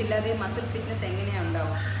 നോൺ വെജ് ഇല്ലാതെ മസിൽ ഫിറ്റ്നസ് എങ്ങനെയാണ്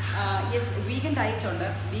ഉണ്ടാവും? യെസ്, വീഗൻ ഡയറ്റ് ഉണ്ട്.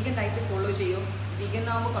 വീഗൻ ഡയറ്റ് ഫോളോ ചെയ്യും. വീഗൻ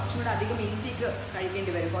ആകുമ്പോൾ കുറച്ചും കൂടെ അധികം ഇൻടേക്ക്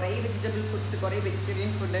കഴിക്കേണ്ടി വരും. കുറേ വെജിറ്റബിൾ ഫുഡ്സ്, കുറേ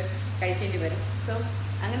വെജിറ്റേറിയൻ ഫുഡ് കഴിക്കേണ്ടി വരും. സോ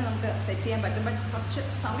അങ്ങനെ നമുക്ക് സെറ്റ് ചെയ്യാൻ പറ്റും. ബട്ട് കുറച്ച്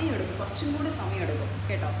സമയമെടുക്കും, കുറച്ചും കൂടി സമയമെടുക്കും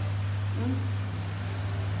കേട്ടോ.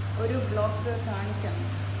 ഒരു ബ്ലോഗ് കാണിക്കാം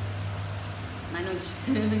മനോജ്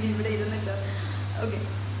ഇവിടെ ഇരുന്നിട്ട്. ഓക്കെ,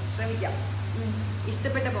 ശ്രമിക്കാം.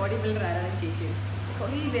 ഇഷ്ടപ്പെട്ട ബോഡി ബിൽഡർ ആരാണ് ചേച്ചി?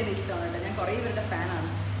 കുറേ പേര് ഇഷ്ടമാണ് കേട്ടോ. ഞാൻ കുറേ പേരുടെ ഫാനാണ്.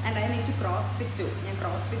 And I mean to cross fit to. ഞാൻ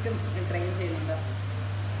ക്രോസ് ഫിറ്റും ട്രെയിൻ ചെയ്യുന്നുണ്ട്.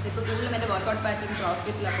 ഇപ്പോൾ കൂടുതലും എൻ്റെ വർക്കൗട്ട് പാറ്റേൺ ക്രോസ്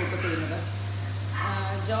ഫിറ്റിലാണ് ഫോക്കസ് ചെയ്യുന്നത്.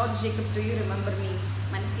 George Jacob, do you remember me?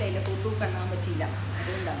 മനസ്സിലായില്ല, ഫോട്ടോ കാണാൻ പറ്റിയില്ല,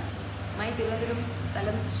 അതുകൊണ്ടാണ്. മൈ തിരുവനന്തപുരം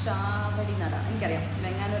സ്ഥലം ചാവടി നട. എനിക്കറിയാം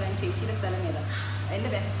വെങ്ങാനൂർ. ആൻഡ് ചേച്ചിയുടെ സ്ഥലം ഏതാ? എൻ്റെ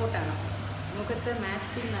വെസ്റ്റ് ഫോർട്ടാണ്. മുഖത്ത്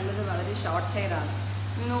മാച്ചിങ് നല്ലത്, വളരെ ഷോർട്ട് ഹെയർ ആണ്.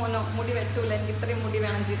 നോ മുടി വെട്ടൂല, എനിക്ക് ഇത്രയും മുടി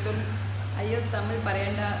വേണം ജിത്തും. അയ്യോ തമിഴ്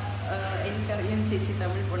പറയേണ്ട, എനിക്കറിയാം ചേച്ചി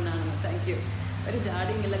തമിഴ് പൊണ്ണാണെന്ന്. Thank you. ഒരു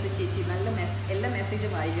ജാഡിങ് ഇല്ലാത്ത ചേച്ചി, നല്ല എല്ലാ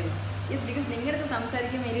മെസ്സേജും വായിക്കുന്നു. യെസ്, ബിക്കോസ് നിങ്ങളുടെ അടുത്ത്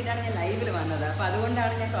സംസാരിക്കാൻ വേണ്ടിയിട്ടാണ് ഞാൻ ലൈവിൽ വന്നത്. അപ്പോൾ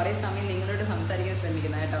അതുകൊണ്ടാണ് ഞാൻ കുറേ സമയം നിങ്ങളോട് സംസാരിക്കാൻ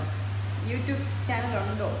ശ്രമിക്കുന്നത് കേട്ടോ. യൂട്യൂബ് ചാനൽ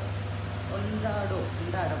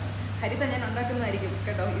ഉണ്ടാടോ ഹരിത ഞാൻ ഉണ്ടാക്കുന്നതായിരിക്കും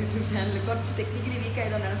കേട്ടോ. യൂട്യൂബ് ചാനൽ കുറച്ച് ടെക്നിക്കലി വീക്ക്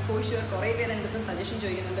ആയതുകൊണ്ടാണ്. ഫോർ ഷുവർ കുറേ പേര് എൻ്റെ അടുത്ത് സജഷൻ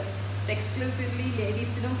ചോദിക്കുന്നുണ്ട്. എക്സ്ക്ലൂസീവ്ലി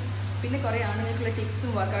ലേഡീസിനും പിന്നെ കുറേ ആണുങ്ങൾക്കുള്ള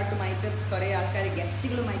ടിപ്സും വർക്കൗട്ടുമായിട്ട് കുറേ ആൾക്കാർ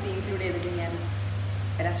ഗസ്റ്റുകളുമായിട്ട് ഇൻക്ലൂഡ് ചെയ്തിട്ട് ഞാൻ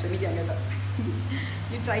വരാൻ ശ്രമിക്കാം കേട്ടോ.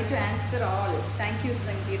 You try to answer all. Thank you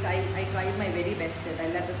Sangeeth. I tried my very best കേട്ടോ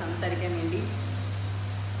എല്ലാവർക്കും സംസാരിക്കാൻ വേണ്ടി.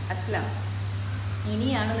 അസ്ലാം,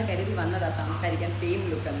 ഇനിയാണെന്ന് കരുതി വന്നതാ സംസാരിക്കാൻ. സെയിം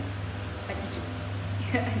ലുക്കെന്ന് പറ്റിച്ചു.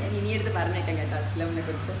 ഞാൻ ഇനിയെടുത്ത് പറഞ്ഞേക്കാം കേട്ടോ അസ്ലാമിനെ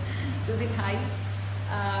കുറിച്ച്. സുധിൻ ഹായ്.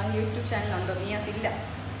 യൂട്യൂബ് ചാനലുണ്ടോ? നിയാസ് ഇല്ല.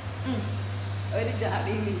 ഒരു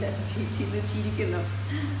ജാതിയും ഇല്ല ചേച്ചി ഇന്ന് ചിരിക്കുന്നു.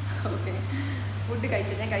 ഓക്കെ, ഫുഡ്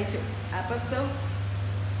കഴിച്ചു? ഞാൻ കഴിച്ചു. അപ്പം സോ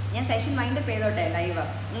ഞാൻ സെഷൻ മൈൻഡപ്പ് ചെയ്തോട്ടെ ലൈവ്.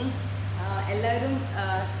 എല്ലാവരും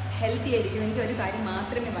ഹെൽത്തി ആയിരിക്കും. എനിക്ക് ഒരു കാര്യം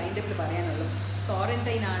മാത്രമേ മൈൻഡപ്പിൽ പറയാനുള്ളൂ.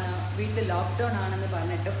 ക്വാറന്റൈൻ ആണ്, വീട്ടിൽ ലോക്ക്ഡൗൺ ആണെന്ന്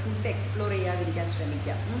പറഞ്ഞിട്ട് ഫുഡ് എക്സ്പ്ലോർ ചെയ്യാതിരിക്കാൻ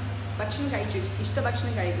ശ്രമിക്കുക. ഭക്ഷണം കഴിച്ചു,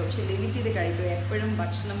 ഇഷ്ടഭക്ഷണം കഴിക്കും, പക്ഷെ ലിമിറ്റ് ചെയ്ത് കഴിക്കുക. എപ്പോഴും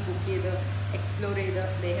ഭക്ഷണം കുക്ക് ചെയ്ത് എക്സ്പ്ലോർ ചെയ്ത്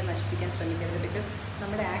ദേഹം നശിപ്പിക്കാൻ ശ്രമിക്കരുത്. ബിക്കോസ്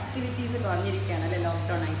നമ്മുടെ ആക്ടിവിറ്റീസ് കുറഞ്ഞിരിക്കുകയാണ് അല്ലേ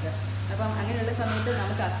ലോക്ക്ഡൗൺ ആയിട്ട്. അപ്പം അങ്ങനെയുള്ള സമയത്ത്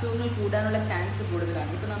നമുക്ക് അസുഖങ്ങൾ കൂടാനുള്ള ചാൻസ് കൂടുതലാണ്.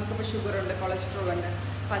 ഇപ്പോൾ നമുക്കിപ്പോൾ ഷുഗറുണ്ട്, കൊളസ്ട്രോൾ ഉണ്ട്,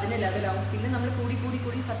 അപ്പോൾ അതിന് ലെവലാവും. പിന്നെ നമ്മൾ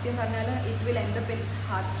കൂടി സത്യം പറഞ്ഞാൽ it will end up in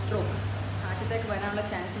heart stroke, heart attack വരാനുള്ള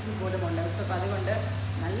ചാൻസസ് പോലും ഉണ്ട്. സോ അപ്പോൾ അതുകൊണ്ട്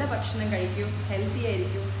നല്ല ഭക്ഷണം കഴിക്കും, ഹെൽത്തി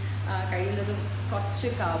ആയിരിക്കും. കഴിയുന്നതും കുറച്ച്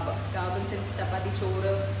കാർബൺ സെൻസ് ചപ്പാത്തി,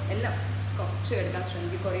 ചോറ് എല്ലാം കുറച്ച് എടുക്കാൻ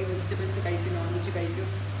ശ്രമിക്കും. കുറേ വെജിറ്റബിൾസ് കഴിക്കും, നോൺ വെജ് കഴിക്കും,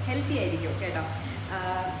 ഹെൽത്തി ആയിരിക്കും കേട്ടോ.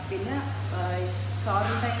 പിന്നെ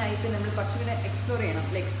ക്വാറന്റൈൻ ആയിട്ട് നമ്മൾ കുറച്ചും കൂടെ എക്സ്പ്ലോർ ചെയ്യണം.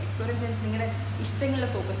 ലൈക്ക് എക്സ്പ്ലോർ ഇൻ സെൻസ് നിങ്ങളുടെ ഇഷ്ടങ്ങളിൽ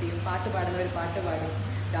ഫോക്കസ് ചെയ്യും. പാട്ട് പാടുന്നവർ പാട്ട് പാടും,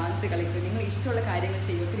 ഡാൻസ് കളിക്കും, നിങ്ങൾ ഇഷ്ടമുള്ള കാര്യങ്ങൾ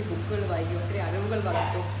ചെയ്യും. ഒത്തിരി ബുക്കുകൾ വായിക്കും, ഒത്തിരി അറിവുകൾ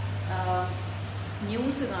വളർത്തും,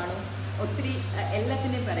 ന്യൂസ് കാണും. ഒത്തിരി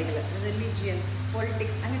എല്ലാത്തിൻ്റെയും പിറകിൽ റിലീജിയൻ,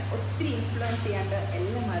 പൊളിറ്റിക്സ് അങ്ങനെ ഒത്തിരി ഇൻഫ്ലുവൻസ് ചെയ്യാണ്ട്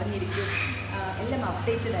എല്ലാം അറിഞ്ഞിരിക്കും, എല്ലാം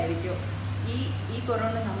അപ്ഡേറ്റഡ് ആയിരിക്കും. ഈ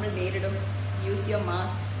കൊറോണ നമ്മൾ നേരിടും. Use your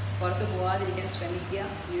mask. പുറത്ത് പോകാതിരിക്കാൻ ശ്രമിക്കുക.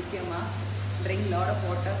 Use your mask. Drink lot of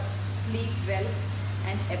water. Sleep well.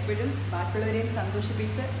 And എപ്പോഴും ബാക്കിയുള്ളവരെയും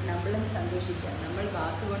സന്തോഷിപ്പിച്ച് നമ്മളും സന്തോഷിക്കുക. നമ്മൾ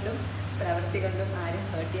വാക്കുകൊണ്ടും പ്രവൃത്തി കൊണ്ടും ആരും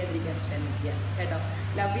ഹേർട്ട് ചെയ്യാതിരിക്കാൻ ശ്രമിക്കുക കേട്ടോ.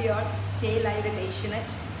 Love you all. Stay live with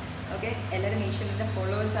Asianet. Okay, എല്ലാവരും ഏഷ്യാനെറ്റിൻ്റെ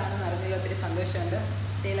ഫോളോവേഴ്സ് ആണെന്ന് അറിഞ്ഞതിൽ ഒത്തിരി സന്തോഷമുണ്ട്.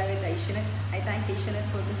 Stay live with Asianet. I thank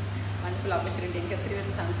Asianet for this wonderful opportunity. എനിക്ക് ഒത്തിരി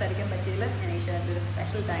പേര് സംസാരിക്കാൻ പറ്റിയില്ല. ഞാൻ ഏഷ്യാനെറ്റിൽ ഒരു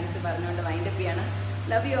സ്പെഷ്യൽ താങ്ക്സ് പറഞ്ഞുകൊണ്ട് വൈൻഡപ്പ് ചെയ്യാണ്.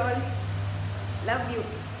 Love you all. Love you.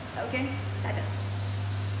 Okay, Tata.